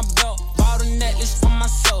 Gucci on my belt. Bought a necklace for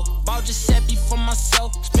myself. Bought Giuseppe for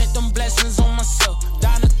myself. Spent them blessings on myself.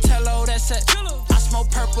 Donatello, that's it. I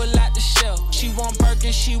smoke purple out the shell. She want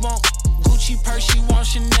Birkin, she want Gucci purse, she want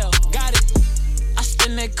Chanel. Got it. I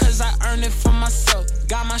spend it cause I earn it for myself.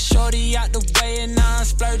 Got my shorty out the way and now I'm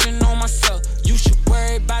splurging on myself. You should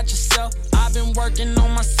worry about yourself. I've been working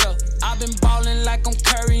on myself. I've been balling like I'm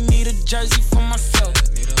Curry. Need a jersey for myself.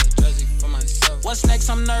 What's next?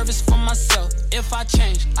 I'm nervous for myself. If I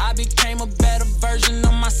change, I became a better version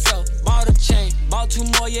of myself. Bought a chain, bought 2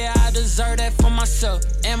 more, yeah, I deserve that for myself.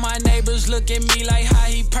 And my neighbors look at me like how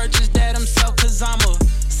he purchased that himself. Cause I'm a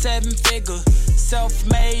 7-figure,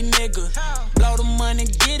 self-made nigga. Blow the money,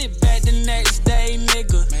 get it back the next day,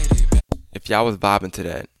 nigga. If y'all was vibing to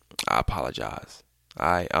that, I apologize.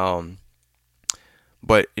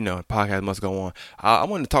 But the podcast must go on. I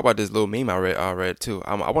wanted to talk about this little meme I read too.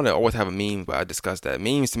 I want to always have a meme, but I discussed that.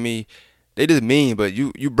 Memes to me, they just mean, but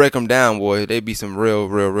you break them down, boy, they be some real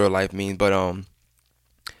life memes. But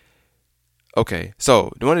okay.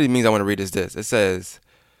 So one of the memes I want to read is this. It says,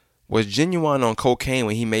 "Was Genuine on cocaine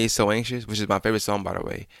when he made So Anxious?" Which is my favorite song, by the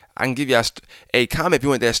way. I can give y'all a comment if you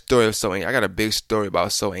want that story of So Anxious. I got a big story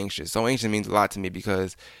about So Anxious. So Anxious means a lot to me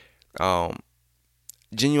because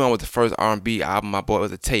Genuine was the first R&B album I bought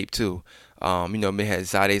with a tape too. It had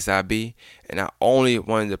side A, side B, and I only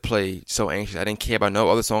wanted to play So Anxious. I didn't care about no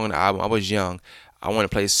other song on the album. I was young. I wanted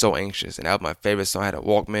to play So Anxious, and that was my favorite song. I had a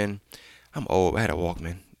Walkman. I'm old. I had a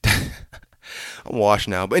Walkman. I'm washed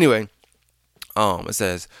now. But anyway, it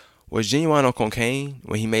says, "Was Genuine on cocaine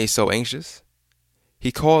when he made So Anxious?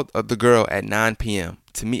 He called the girl at 9 p.m.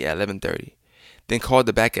 to meet at 11:30. Then called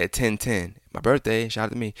her back at 10:10. My birthday, shout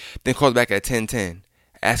out to me. Then called back at 10:10.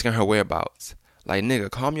 Asking her whereabouts. Like, nigga,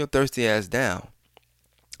 calm your thirsty ass down.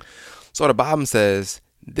 So the bottom says,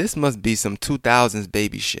 this must be some 2000s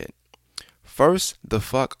baby shit. First, the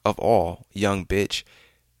fuck of all, young bitch.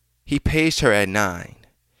 He paged her at 9.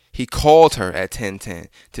 He called her at 10:10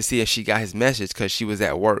 to see if she got his message because she was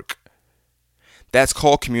at work. That's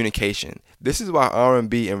called communication. This is why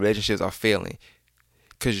R&B and relationships are failing.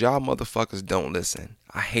 Because y'all motherfuckers don't listen.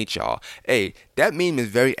 I hate y'all. Hey, that meme is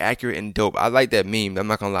very accurate and dope. I like that meme. I'm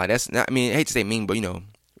not going to lie. That's not, I mean, I hate to say meme, but you know,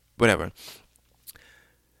 whatever.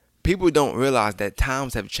 People don't realize that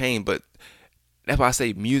times have changed, but that's why I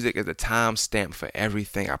say music is a time stamp for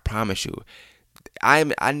everything. I promise you. I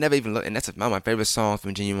never even looked, and that's one of my favorite songs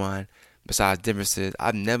from Genuine, besides Differences.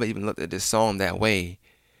 I've never even looked at this song that way.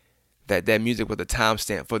 That music was a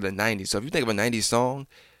timestamp for the 90s. So if you think of a 90s song,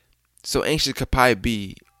 So Anxious could probably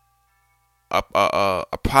be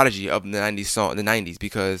a prodigy of the 90s song, the 90s,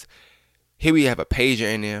 because here we have a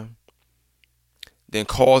pager in there, then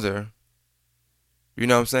calls her. You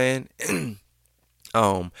know what I'm saying?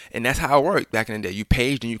 And that's how it worked back in the day. You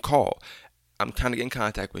paged and you called. I'm trying to get in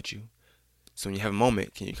contact with you. So when you have a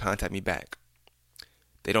moment, can you contact me back?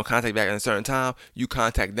 They don't contact back at a certain time. You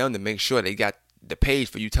contact them to make sure they got the page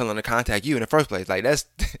for you telling them to contact you in the first place. Like, that's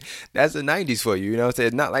the 90s for you. You know what I'm saying?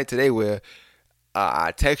 It's not like today where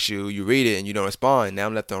I text you, you read it, and you don't respond. Now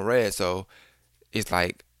I'm left on red. So it's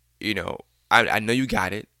like, you know, I know you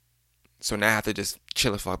got it. So now I have to just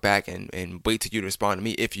chill the fuck back and wait till you to respond to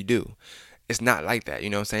me if you do. It's not like that.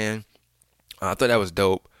 You know what I'm saying? I thought that was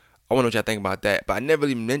dope. I wonder what y'all think about that. But I never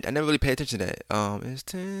really paid attention to that. It's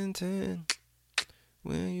 10:10.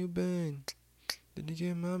 Where you been? Did you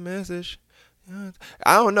get my message?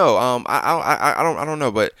 I don't know. I don't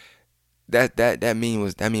know. But that meme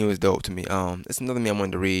was dope to me. It's another meme I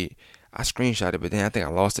wanted to read. I screenshot it, but then I think I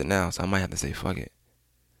lost it now, so I might have to say fuck it.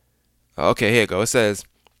 Okay, here it goes. It says,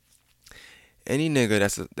 any nigga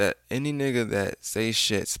that say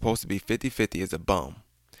shit supposed to be 50-50 is a bum.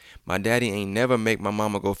 My daddy ain't never make my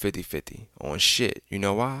mama go 50-50 on shit. You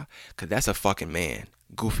know why? Cause that's a fucking man.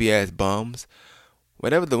 Goofy ass bums.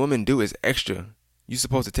 Whatever the woman do is extra. You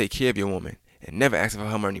supposed to take care of your woman and never ask for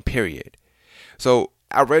her money, period. So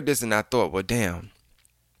I read this and I thought, well, damn,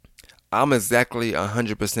 I'm exactly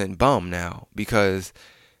 100% bum now, because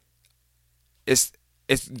it's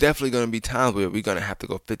definitely going to be times where we're going to have to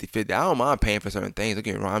go 50-50. I don't mind paying for certain things. Don't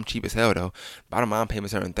get me wrong, I'm cheap as hell though, but I don't mind paying for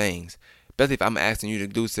certain things. Especially if I'm asking you to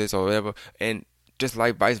do this or whatever. And just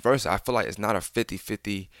like vice versa, I feel like it's not a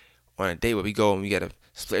 50-50 on a date where we go and we got to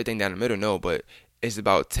split everything down the middle. No, but it's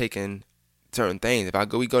about taking certain things.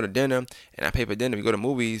 If we go to dinner and I pay for dinner, we go to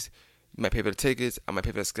movies, you might pay for the tickets, I might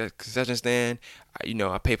pay for the concession stand,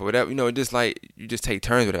 I pay for whatever, just like, you just take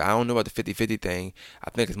turns with it. I don't know about the 50-50 thing. I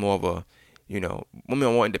think it's more of a, women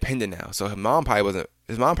are more independent now. So his mom probably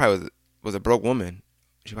was a broke woman.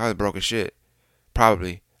 She probably was broke as shit.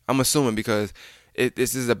 Probably. I'm assuming, because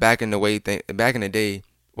this is a back in the day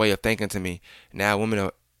way of thinking to me. Now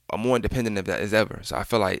women are more independent of that as ever. So I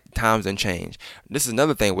feel like times done change. This is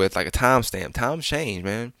another thing with like a timestamp. Times change,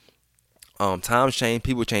 man. Times change.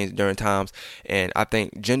 People change during times, and I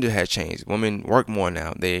think gender has changed. Women work more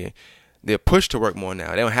now. They're pushed to work more now.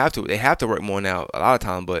 They don't have to. They have to work more now a lot of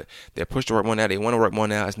times, but they're pushed to work more now. They want to work more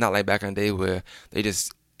now. It's not like back in the day where they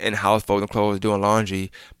just in the house folding clothes, doing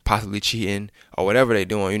laundry, possibly cheating or whatever they're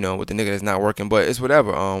doing, with the nigga that's not working. But it's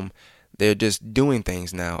whatever. They're just doing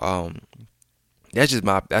things now. That's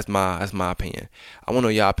my opinion. I want to know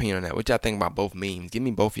y'all opinion on that. What y'all think about both memes? Give me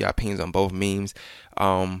both of y'all opinions on both memes.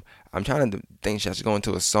 I'm trying to think should I go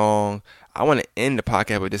into a song. I want to end the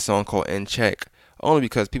podcast with this song called In Check, only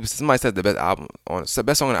because somebody said the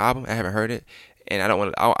best song on the album. I haven't heard it, and I don't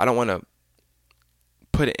want to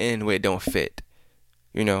put it in where it don't fit.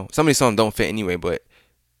 Some of these songs don't fit anyway, but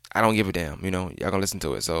I don't give a damn. Y'all gonna listen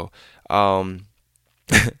to it. So,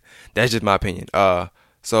 that's just my opinion.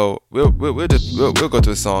 So we'll go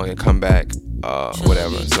to a song and come back.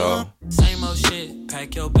 Whatever. So same old shit.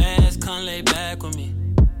 Pack your bags, come lay back with me.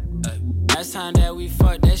 Last time that we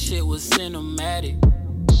fucked, that shit was cinematic.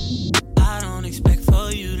 I don't expect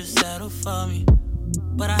for you to settle for me,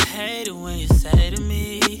 but I hate it when you say to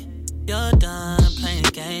me, you're done playing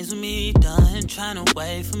games with me, done trying to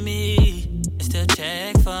wait for me. You still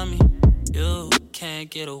check for me. You can't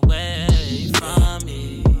get away from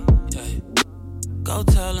me. Yeah. Go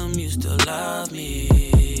tell them you still love me.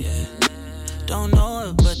 Yeah. Don't know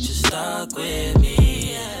it, but you're stuck with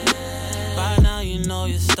me. Yeah. By now you know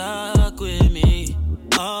you're stuck with me.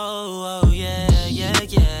 Oh yeah.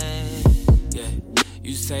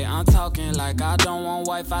 You say I'm talking like I don't want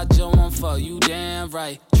wife, I just want fuck. You damn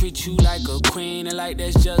right. Treat you like a queen and like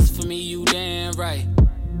that's just for me. You damn right.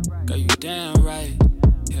 Girl, you damn right.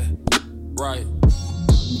 Yeah, right.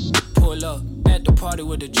 Pull up at the party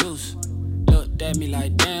with the juice. Looked at me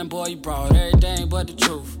like, damn boy, you brought everything but the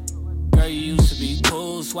truth. Girl, you used to be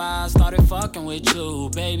cool, so I started fucking with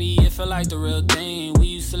you. Baby, it felt like the real thing. We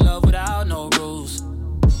used to love without no rules.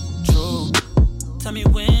 True. Tell me,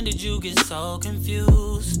 when did you get so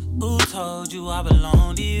confused? Who told you I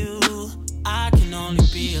belong to you? I can only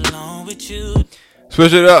be alone with you.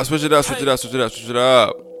 Switch it up, switch it up, switch it up, switch it up, switch it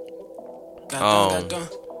up.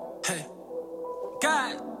 Hey.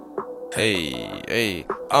 God. Hey.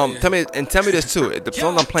 Tell me this too. The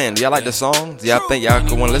songs I'm playing, do y'all like the songs? Do y'all think y'all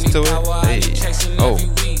could want to listen to it? Hey. Oh.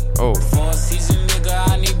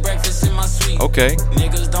 Okay.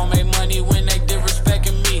 Niggas don't make money when they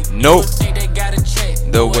disrespecting me. Nope. Think they got a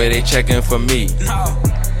check. The way they checking for me. No.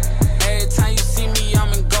 Every time you see me,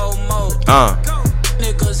 I'm in gold mode.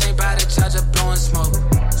 Niggas ain't bout to charge up blowing smoke.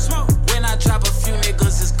 When I drop a few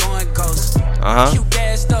niggas, it's going ghost. You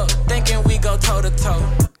gassed up, thinking we go toe to toe.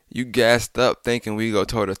 You gassed up thinking we go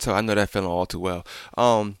toe to toe. I know that feeling all too well.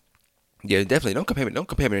 Yeah, definitely. Don't compare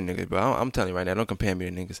me to niggas, bro. I'm telling you right now, don't compare me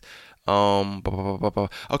to niggas.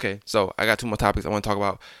 Okay, so I got two more topics I want to talk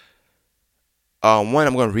about. One,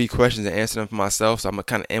 I'm going to read questions and answer them for myself, so I'm going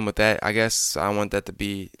to kind of end with that, I guess. I want that to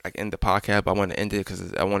be like in the podcast, but I want to end it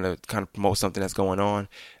because I want to kind of promote something that's going on.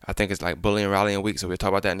 I think it's like bullying rallying week, so we'll talk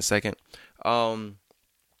about that in a second.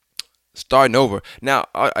 Starting over. Now,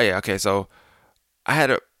 okay, so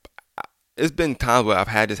it's been times where I've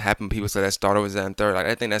had this happen. People say that start over is that third. Like,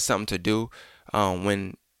 I think that's something to do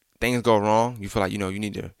when things go wrong. You feel like, you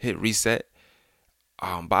need to hit reset.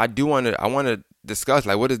 But I want to discuss,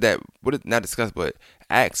 like, not discuss, but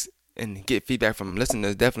ask and get feedback from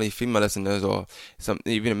listeners, definitely female listeners or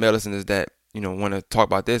even male listeners that, want to talk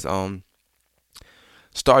about this.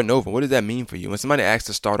 Starting over, what does that mean for you? When somebody asks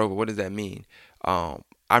to start over, what does that mean?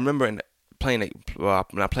 I remember when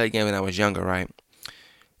I played a game when I was younger, right?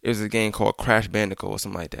 It was a game called Crash Bandicoot or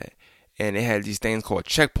something like that. And it had these things called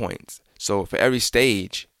checkpoints. So for every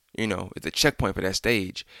stage, it's a checkpoint for that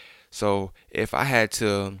stage. So if I had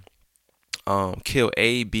to kill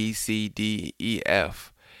A, B, C, D, E,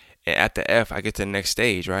 F, and after F I get to the next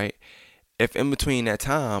stage, right? If in between that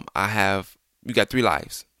time you got 3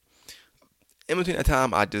 lives. In between that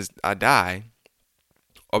time I die,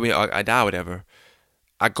 or I die, whatever,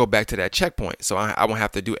 I go back to that checkpoint. So I won't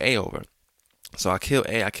have to do A over. So I kill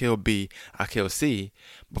A, I kill B, I kill C.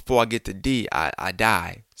 Before I get to D, I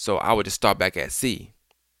die. So I would just start back at C,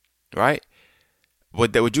 right?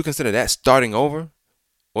 Would you consider that starting over?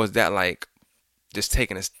 Or is that like just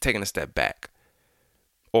taking a step back?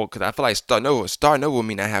 Or because I feel like starting over would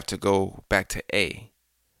mean I have to go back to A.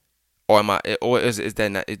 Or is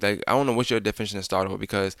that not, like, I don't know what's your definition of start over,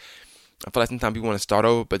 because I feel like sometimes people want to start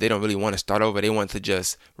over, but they don't really want to start over. They want to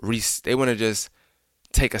just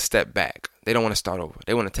take a step back. They don't want to start over.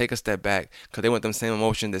 They want to take a step back because they want them same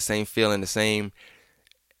emotion, the same feeling, the same,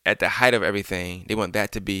 at the height of everything. They want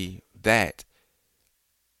that to be that.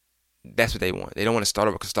 That's what they want. They don't want to start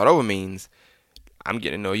over, because start over means I'm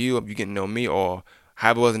getting to know you, you getting to know me, or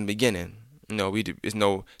how it was in the beginning.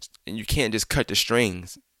 You can't just cut the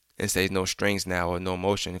strings and say no strings now or no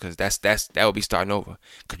emotion, because that would be starting over,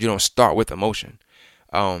 because you don't start with emotion.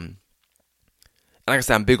 Like I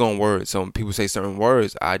said, I'm big on words. So when people say certain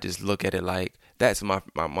words, I just look at it like that. So my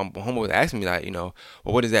homie was asking me, like, well,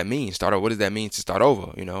 what does that mean? Start over. What does that mean to start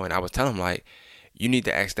over? And I was telling him, like, you need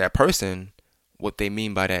to ask that person what they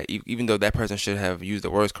mean by that. Even though that person should have used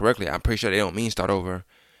the words correctly, I'm pretty sure they don't mean start over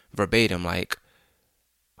verbatim. Like,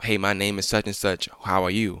 hey, my name is such and such. How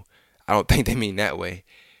are you? I don't think they mean that way.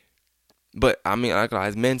 But I mean, like,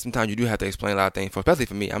 as men, sometimes you do have to explain a lot of things. Especially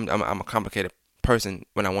for me, I'm a complicated person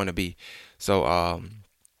when I want to be. So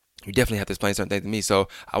you definitely have to explain certain things to me. So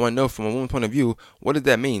I want to know, from a woman's point of view, what does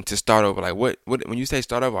that mean to start over? Like, what when you say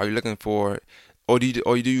start over, are you looking for, or do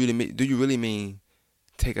you really mean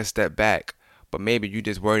take a step back, but maybe you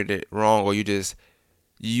just worded it wrong, or you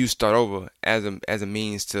use start over as a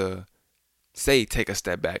means to say take a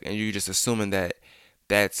step back, and you're just assuming that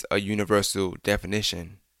that's a universal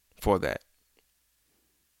definition for that.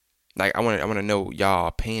 Like, I want to know y'all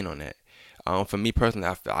opinion on that. For me personally,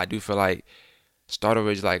 I do feel like start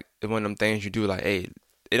over is like one of them things you do, like, hey,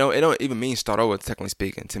 it don't even mean start over, technically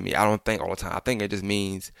speaking, to me. I don't think all the time. I think it just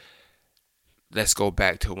means let's go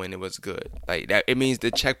back to when it was good. Like, that, it means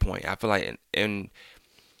the checkpoint. I feel like in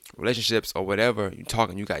relationships or whatever you're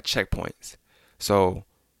talking, you got checkpoints. So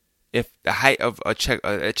if the height of a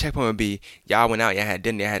checkpoint would be, y'all went out, y'all had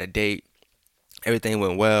dinner, y'all had a date, everything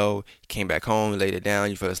went well, you came back home, you laid it down,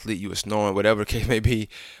 you fell asleep, you were snoring, whatever the case may be,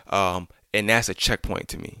 and that's a checkpoint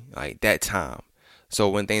to me, like that time. So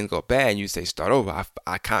when things go bad and you say start over,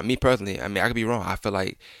 I can't. Me personally, I mean, I could be wrong. I feel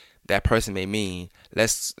like that person may mean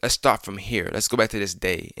let's start from here. Let's go back to this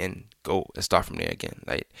day and let's start from there again.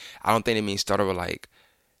 Like, I don't think it means start over like,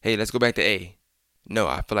 hey, let's go back to A. No,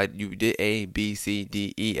 I feel like you did A, B, C,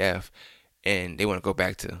 D, E, F, and they want to go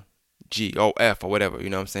back to G, O, F, or whatever. You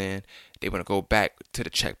know what I'm saying? They want to go back to the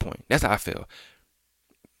checkpoint. That's how I feel.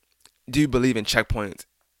 Do you believe in checkpoints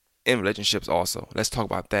in relationships also? Let's talk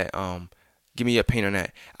about that. Give me your opinion on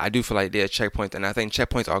that. I do feel like there are checkpoints, and I think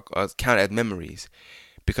checkpoints are counted as memories,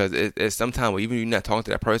 because it's sometimes where even if you're not talking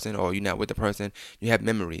to that person or you're not with the person, you have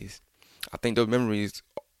memories. I think those memories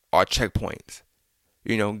are checkpoints.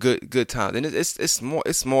 You know, good times, and it's small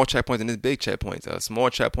checkpoints and it's big checkpoints. A small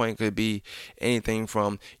checkpoint could be anything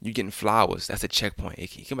from you getting flowers. That's a checkpoint. Can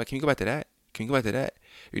you go back to that? Can you go back to that?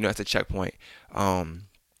 You know, that's a checkpoint.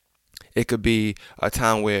 It could be a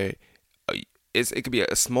time where it could be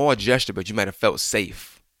a small gesture, but you might have felt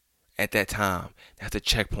safe at that time. That's a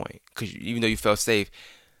checkpoint, because even though you felt safe,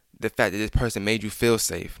 the fact that this person made you feel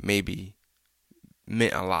safe maybe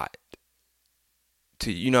meant a lot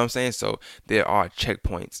to you. You know what I'm saying? So there are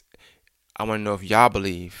checkpoints. I want to know if y'all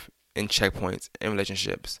believe in checkpoints in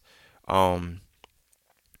relationships. But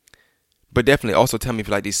definitely also tell me if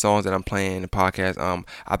you like these songs that I'm playing in the podcast.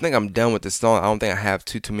 I think I'm done with the song. I don't think I have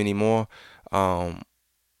too many more.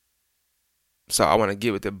 So I want to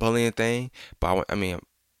get with the bullying thing. But I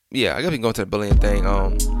guess we can go to the bullying thing.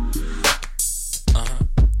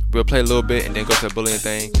 We'll play a little bit and then go to the bullying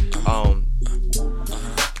thing.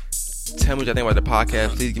 Tell me what you think about the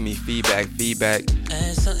podcast. Please give me feedback.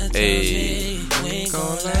 Hey, we ain't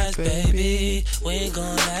gonna last, baby. We ain't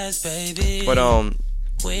gonna last, baby. But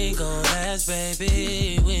we ain't gonna last,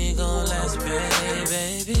 baby. We ain't gonna last,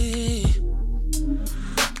 baby.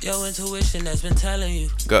 Your intuition that's been telling you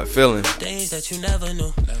gut feeling things that you never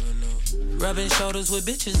knew. Rubbing shoulders with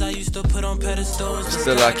bitches I used to put on pedestals.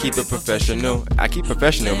 Still I keep it professional. I keep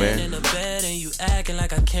professional, man. In the bed and you acting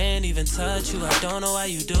like I can't even touch you. I don't know why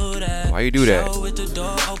you do that. Why you do that? Show with the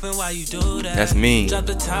door open, why you do that? That's mean. Drop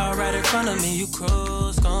the towel right in front of me. You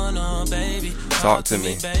cruise, going on, baby. Talk to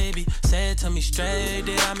me, baby. Say it to me straight.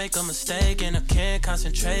 Did I make a mistake? And I can't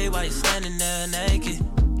concentrate while you're standing there naked.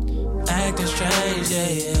 Acting strange,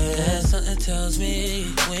 yeah. That something tells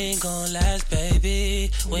me we ain't gon' last, baby.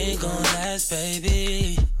 We ain't gon' last,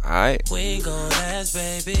 baby. Alright. We ain't gon' last,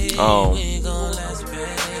 baby. We ain't gon' last,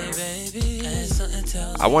 baby. That something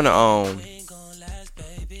tells me I wanna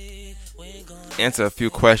answer a few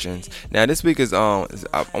questions. Now this week is I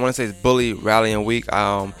wanna say it's bully rallying week.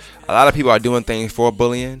 A lot of people are doing things for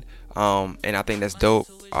bullying. And I think that's dope.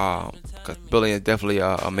 Cause bullying is definitely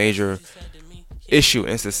a major issue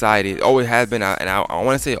in society. It always has been, and I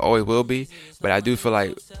want to say it always will be, but I do feel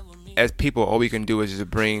like as people, all we can do is just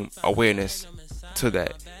bring awareness to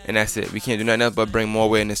that, and that's it. We can't do nothing else but bring more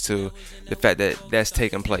awareness to the fact that that's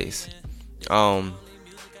taking place. So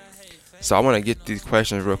I want to get these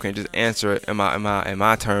questions real quick, just answer it in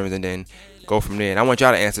my terms, and then go from there. And I want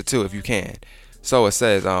y'all to answer too if you can. So it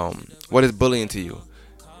says, what is bullying to you?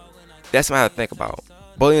 That's what I have to think about.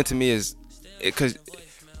 Bullying to me is because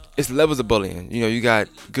it's levels of bullying. You know, you got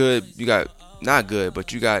good, you got not good,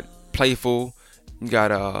 but you got playful, you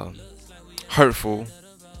got hurtful.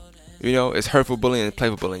 You know, it's hurtful bullying and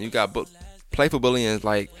playful bullying. You got playful bullying is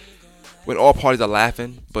like when all parties are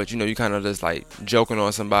laughing, but you know, you kind of just like joking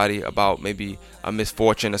on somebody about maybe a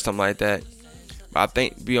misfortune or something like that. But I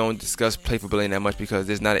think we don't discuss playful bullying that much because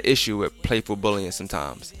there's not an issue with playful bullying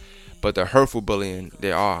sometimes. But the hurtful bullying,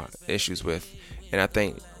 there are issues with. And I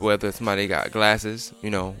think whether somebody got glasses, you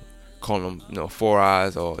know, calling them, you know, 4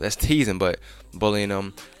 eyes, or that's teasing, but bullying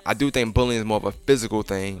them. I do think bullying is more of a physical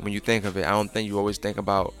thing when you think of it. I don't think you always think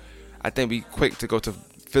about, I think we quick to go to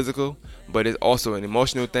physical, but it's also an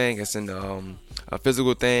emotional thing. It's a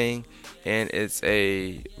physical thing, and it's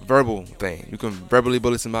a verbal thing. You can verbally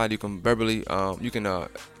bully somebody. You can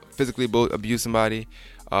physically abuse somebody,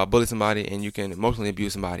 bully somebody, and you can emotionally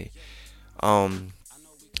abuse somebody.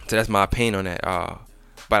 So that's my opinion on that.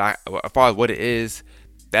 But as far as what it is,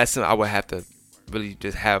 that's something I would have to really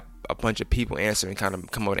just have a bunch of people answer and kind of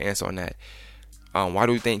come up with an answer on that. Why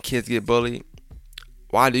do you think kids get bullied?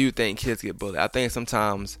 Why do you think kids get bullied? I think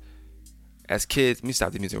sometimes as kids, let me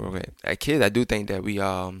stop the music real quick. As kids, I do think that we,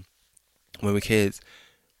 when we're kids,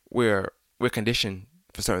 we're conditioned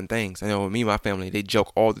for certain things. I know me and my family, they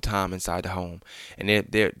joke all the time inside the home, and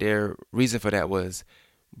their reason for that was,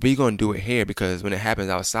 we gonna do it here because when it happens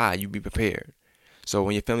outside, you be prepared. So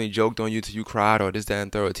when your family joked on you till you cried or this, that, and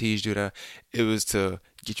third, or teased you, it was to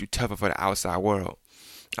get you tougher for the outside world.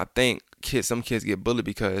 I think some kids get bullied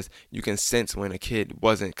because you can sense when a kid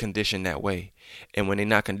wasn't conditioned that way, and when they're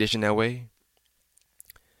not conditioned that way,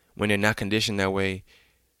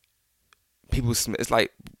 it's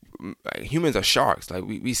like humans are sharks. Like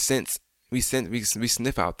we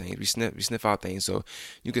sniff out things. We sniff out things. So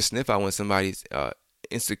you can sniff out when somebody's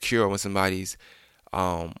insecure, when somebody's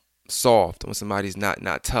soft, when somebody's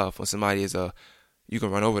not tough, when somebody is you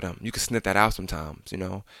can run over them. You can sniff that out sometimes.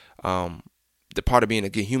 The part of being a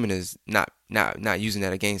good human is not using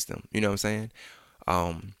that against them. You know what I'm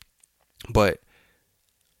saying? But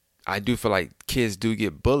I do feel like kids do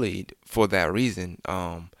get bullied for that reason.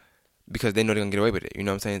 Because they know they're gonna get away with it. You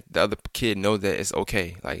know what I'm saying? The other kid knows that it's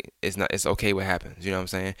okay. Like it's okay what happens. You know what I'm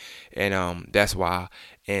saying? And that's why.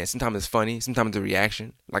 And sometimes it's funny. Sometimes it's a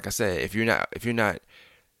reaction. Like I said, if you're not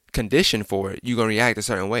conditioned for it, you're gonna react a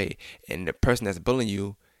certain way. And the person that's bullying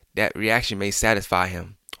you, that reaction may satisfy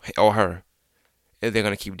him or her if they're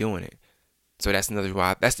gonna keep doing it. So that's another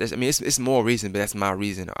why. It's more reason, but that's my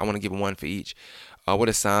reason. I want to give one for each. What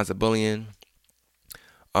are signs of bullying?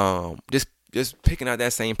 Just picking out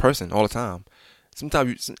that same person all the time.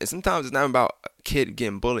 Sometimes it's not about a kid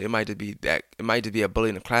getting bullied. It might just be a bully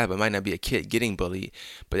in the class, but it might not be a kid getting bullied.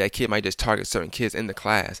 But that kid might just target certain kids in the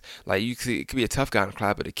class. Like it could be a tough guy in the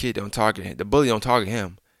class, but the kid don't target him. The bully don't target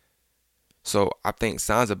him. So I think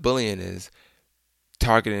signs of bullying is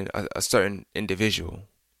targeting a certain individual.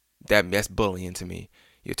 That's bullying to me.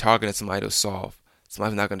 You're targeting somebody who's soft.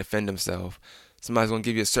 Somebody's not gonna defend themselves. Somebody's gonna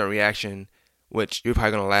give you a certain reaction, which you're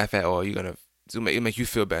probably gonna laugh at, or it'll make you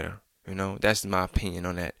feel better. That's my opinion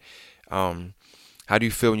on that. How do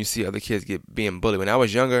you feel when you see other kids being bullied? When I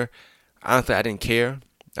was younger, honestly, I didn't care.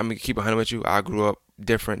 I'm gonna keep 100 with you. I grew up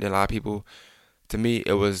different than a lot of people. To me,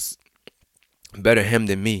 it was better him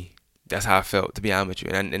than me. That's how I felt, to be honest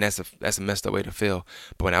with you. And that's a messed up way to feel.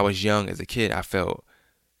 But when I was young as a kid, I felt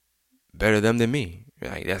better them than me.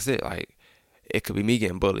 Like that's it. Like it could be me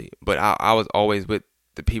getting bullied, but I was always with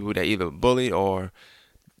the people that either bullied or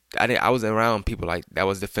I was around people like that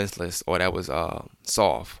was defenseless or that was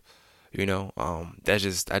soft. I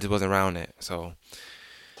just wasn't around that. So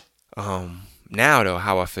now though,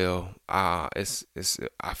 how I feel, I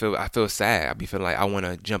feel sad. I be feeling like I want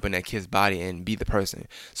to jump in that kid's body and be the person.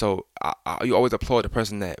 So you always applaud the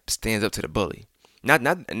person that stands up to the bully. Not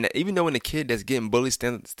even though when the kid that's getting bullied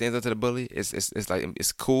stands up to the bully, it's like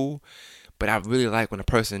it's cool. But I really like when a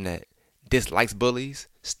person that dislikes bullies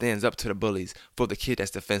stands up to the bullies for the kid that's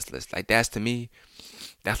defenseless. Like to me,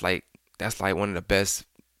 that's like one of the best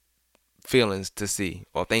feelings to see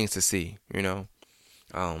or things to see.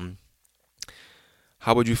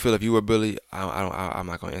 How would you feel if you were bullied? I'm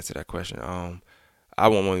not gonna answer that question. I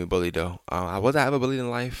won't want to be bullied though. Was I ever bullied in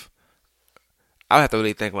life? I'll have to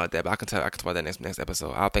really think about that, but I can talk about that next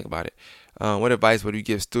episode. I'll think about it. What advice would you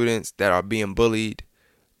give students that are being bullied?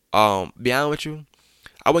 Be honest with you,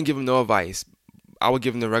 I wouldn't give them no advice. I would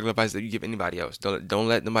give them the regular advice that you give anybody else. Don't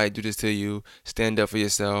let nobody do this to you. Stand up for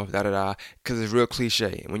yourself. Because it's real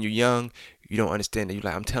cliche. When you're young, you don't understand that. You're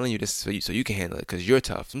like, I'm telling you this so you can handle it because you're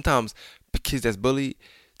tough. Sometimes kids that's bullied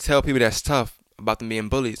tell people that's tough about them being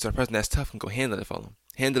bullied, so the person that's tough can go handle it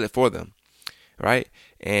for them, right?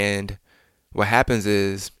 And what happens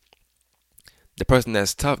is the person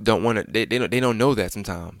that's tough don't want to. They don't know that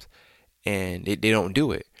sometimes, and they don't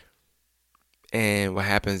do it. And what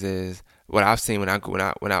happens is what I've seen when I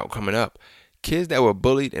coming up, kids that were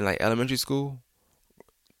bullied in like elementary school,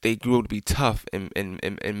 they grew up to be tough in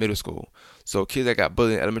middle school. So kids that got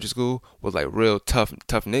bullied in elementary school was like real tough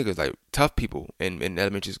niggas, like tough people in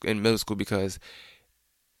middle school because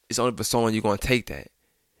it's only for so long you're gonna take that,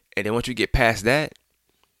 and then once you get past that,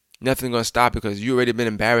 nothing's gonna stop because you already been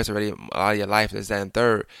embarrassed already a lot of your life. That's that and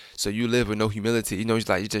third. So you live with no humility.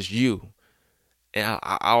 It's just you. And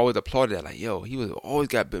I always applauded that. Like, yo, he was always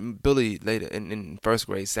got bullied later in first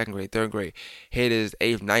grade, second grade, third grade. Here it is,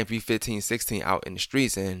 8th, 9th, 15, 16 out in the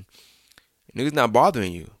streets, and niggas not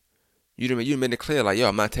bothering you. You made it clear, like, yo,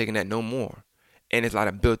 I'm not taking that no more. And it's a lot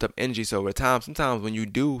of built up energy. So over time, sometimes when you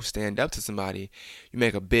do stand up to somebody, you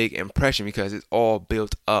make a big impression because it's all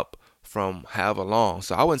built up from however long.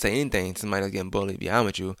 So I wouldn't say anything to somebody that's getting bullied, to be honest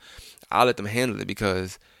with you. I'll let them handle it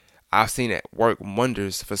because I've seen it work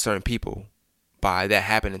wonders for certain people by that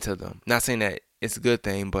happening to them. Not saying that it's a good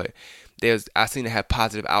thing, but I've seen it have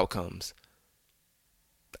positive outcomes.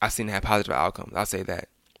 I'll say that.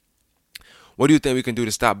 What do you think we can do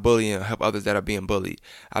to stop bullying and help others that are being bullied?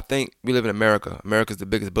 I think we live in America. America's the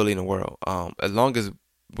biggest bully in the world. As long as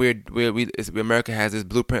America has this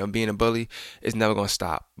blueprint of being a bully, it's never gonna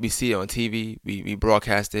stop. We see it on TV. We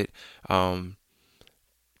broadcast it.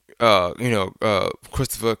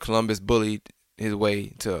 Christopher Columbus bullied his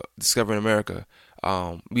way to discovering America.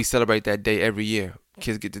 We celebrate that day every year.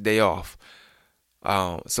 Kids get the day off.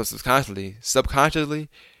 So subconsciously,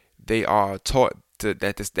 they are taught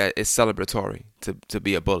that it's celebratory to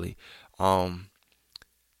be a bully.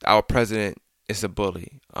 Our president is a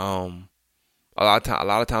bully. A lot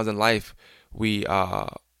of times in life, we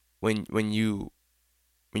when you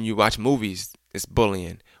watch movies, it's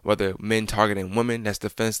bullying. Whether men targeting women, that's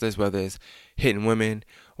defenseless. Whether it's hitting women,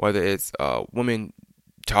 whether it's women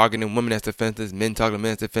targeting women that's defenseless, men targeting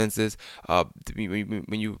men that's defenseless. When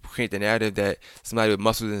you create the narrative that somebody with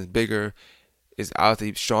muscles is bigger is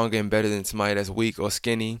obviously stronger and better than somebody that's weak or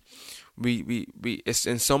skinny, we it's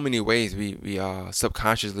in so many ways we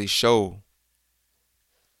subconsciously show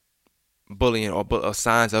bullying or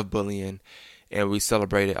signs of bullying, and we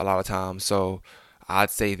celebrate it a lot of times. So I'd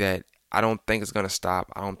say that I don't think it's gonna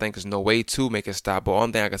stop. I don't think there's no way to make it stop. But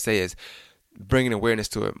one thing I can say is bringing awareness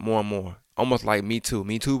to it more and more. Almost like Me Too.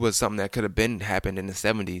 Me Too was something that could have happened in the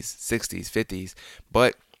 70s, 60s, 50s,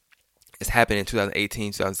 but it's happened in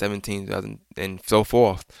 2018, 2017, and so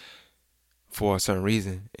forth for a certain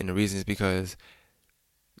reason. And the reason is because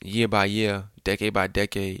year by year, decade by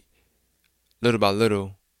decade, little by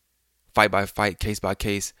little, fight by fight, case by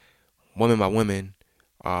case, women by women,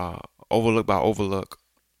 overlook by overlook,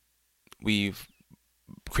 we've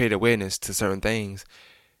created awareness to certain things,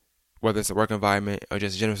 whether it's a work environment or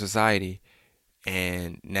just general society.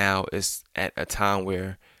 And now it's at a time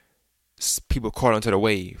where people caught onto the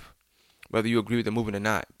wave. Whether you agree with the movement or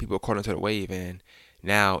not, people are caught onto the wave, and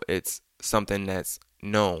now it's something that's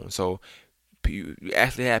known. So you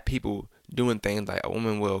actually have people doing things like a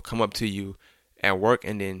woman will come up to you at work,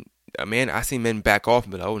 and then a man, I see men back off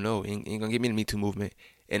and be like, oh no, ain't gonna get me the Me Too movement.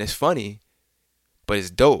 And it's funny, but it's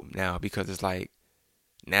dope now, because it's like,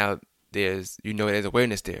 now there's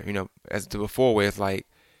awareness there, as to before, where it's like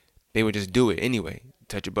they would just do it anyway,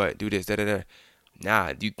 touch your butt, do this, da.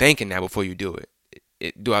 Nah, you thinking now before you do it.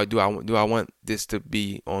 Do I want this to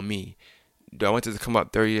be on me? Do I want this to come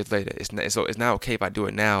up 30 years later? It's not okay if I do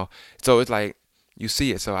it now. So it's like you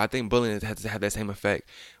see it. So I think bullying has to have that same effect,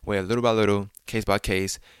 where little by little, case by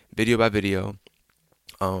case, video by video,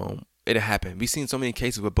 it'll happen. We've seen so many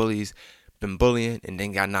cases where bullies been bullying and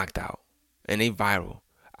then got knocked out, and they viral.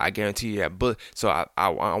 I guarantee you that. So I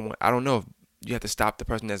don't know if you have to stop the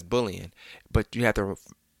person that's bullying, but you have to.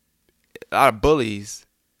 A lot of bullies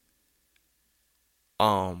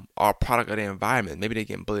are a product of their environment. Maybe they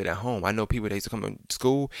getting bullied at home. I know people that used to come to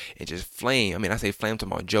school and just flame. I mean, I say flame to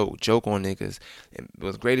my joke on niggas. And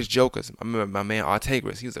was greatest jokers. I remember my man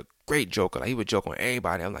Artegris. He was a great joker. Like, he would joke on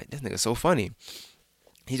everybody. I'm like, this nigga's so funny.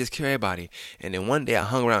 He just killed everybody. And then one day I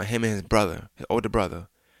hung around him and his brother, his older brother.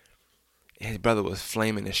 And his brother was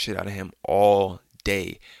flaming the shit out of him all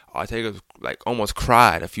day. Artegris like almost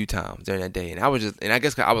cried a few times during that day, and I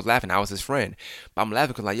guess I was laughing. I was his friend, but I'm laughing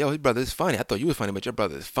because like, yo, his brother is funny. I thought you was funny, but your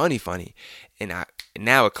brother is funny, and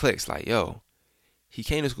now it clicks. Like, yo, he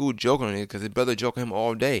came to school joking on it because his brother joked on him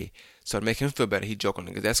all day, so to make him feel better, he joked on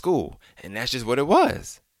niggas at school, and that's just what it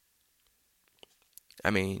was.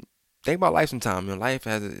 I mean, think about life sometimes. Life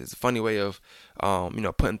is a funny way of,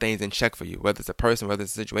 putting things in check for you, whether it's a person, whether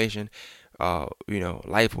it's a situation.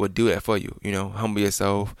 Life will do that for you. Humble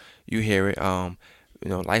yourself. You hear it.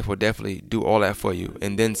 Life will definitely do all that for you,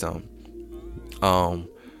 and then some.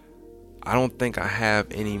 I don't think I have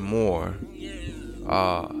any more.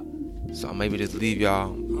 So I'll maybe just leave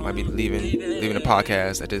y'all. Might be leaving the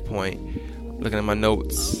podcast at this point. Looking at my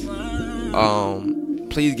notes.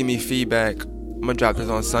 Please give me feedback. I'm gonna drop this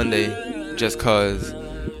on Sunday, just cause.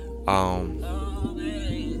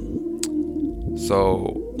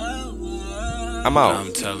 So. I'm out.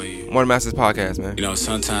 I'm telling you. Morning Masters Podcast, man.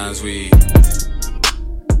 Sometimes we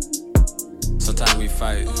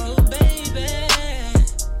fight.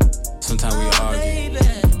 Sometimes we argue.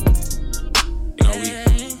 We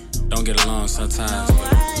don't get along sometimes.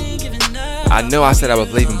 I know I said I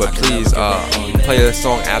was leaving, but please play this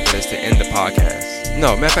song after this to end the podcast.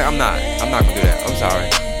 No, matter of fact, I'm not gonna do that. I'm sorry.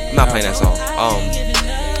 I'm not playing that song.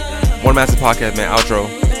 Morning Masters Podcast, man. Outro.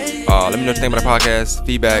 Let me know what you think about the podcast.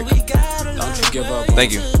 Feedback. Don't you give up.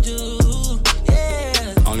 Thank you.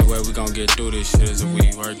 Only way we gonna get through this shit is if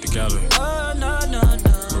we work together.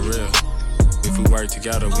 For real. If we work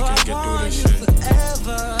together, we can get through this shit.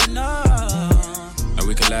 And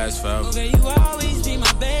we can last forever. I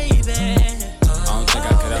don't think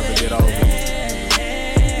I could ever get over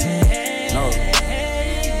it. No.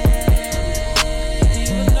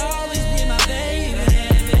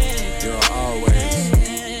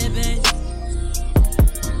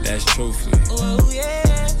 Truthfully. Oh, yeah.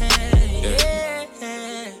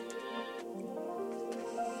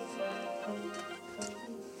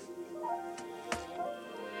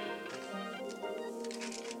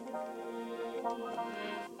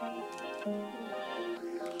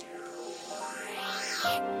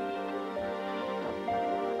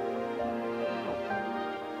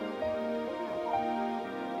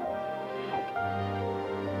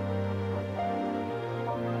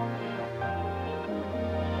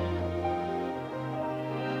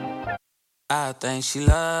 I think she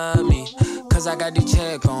love me, cause I got the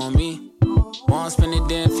check on me. Won't spend it,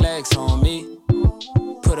 then flex on me.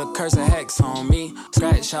 Put a curse of hex on me.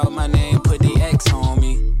 Scratch out my name, put the X on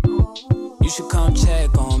me. You should come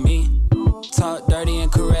check on me. Talk dirty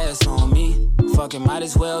and caress on me. Fucking might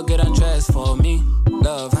as well get undressed for me.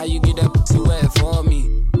 Love, how you get that pussy wet for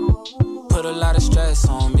me? Put a lot of stress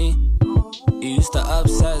on me. You used to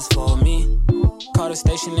obsess for me. Call the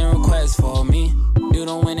station and request for me. You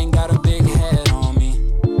don't win and got a big head on me.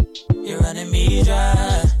 You're running me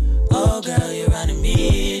dry. Oh girl, you're running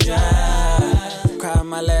me dry. Cried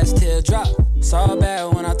my last teardrop. Saw a bad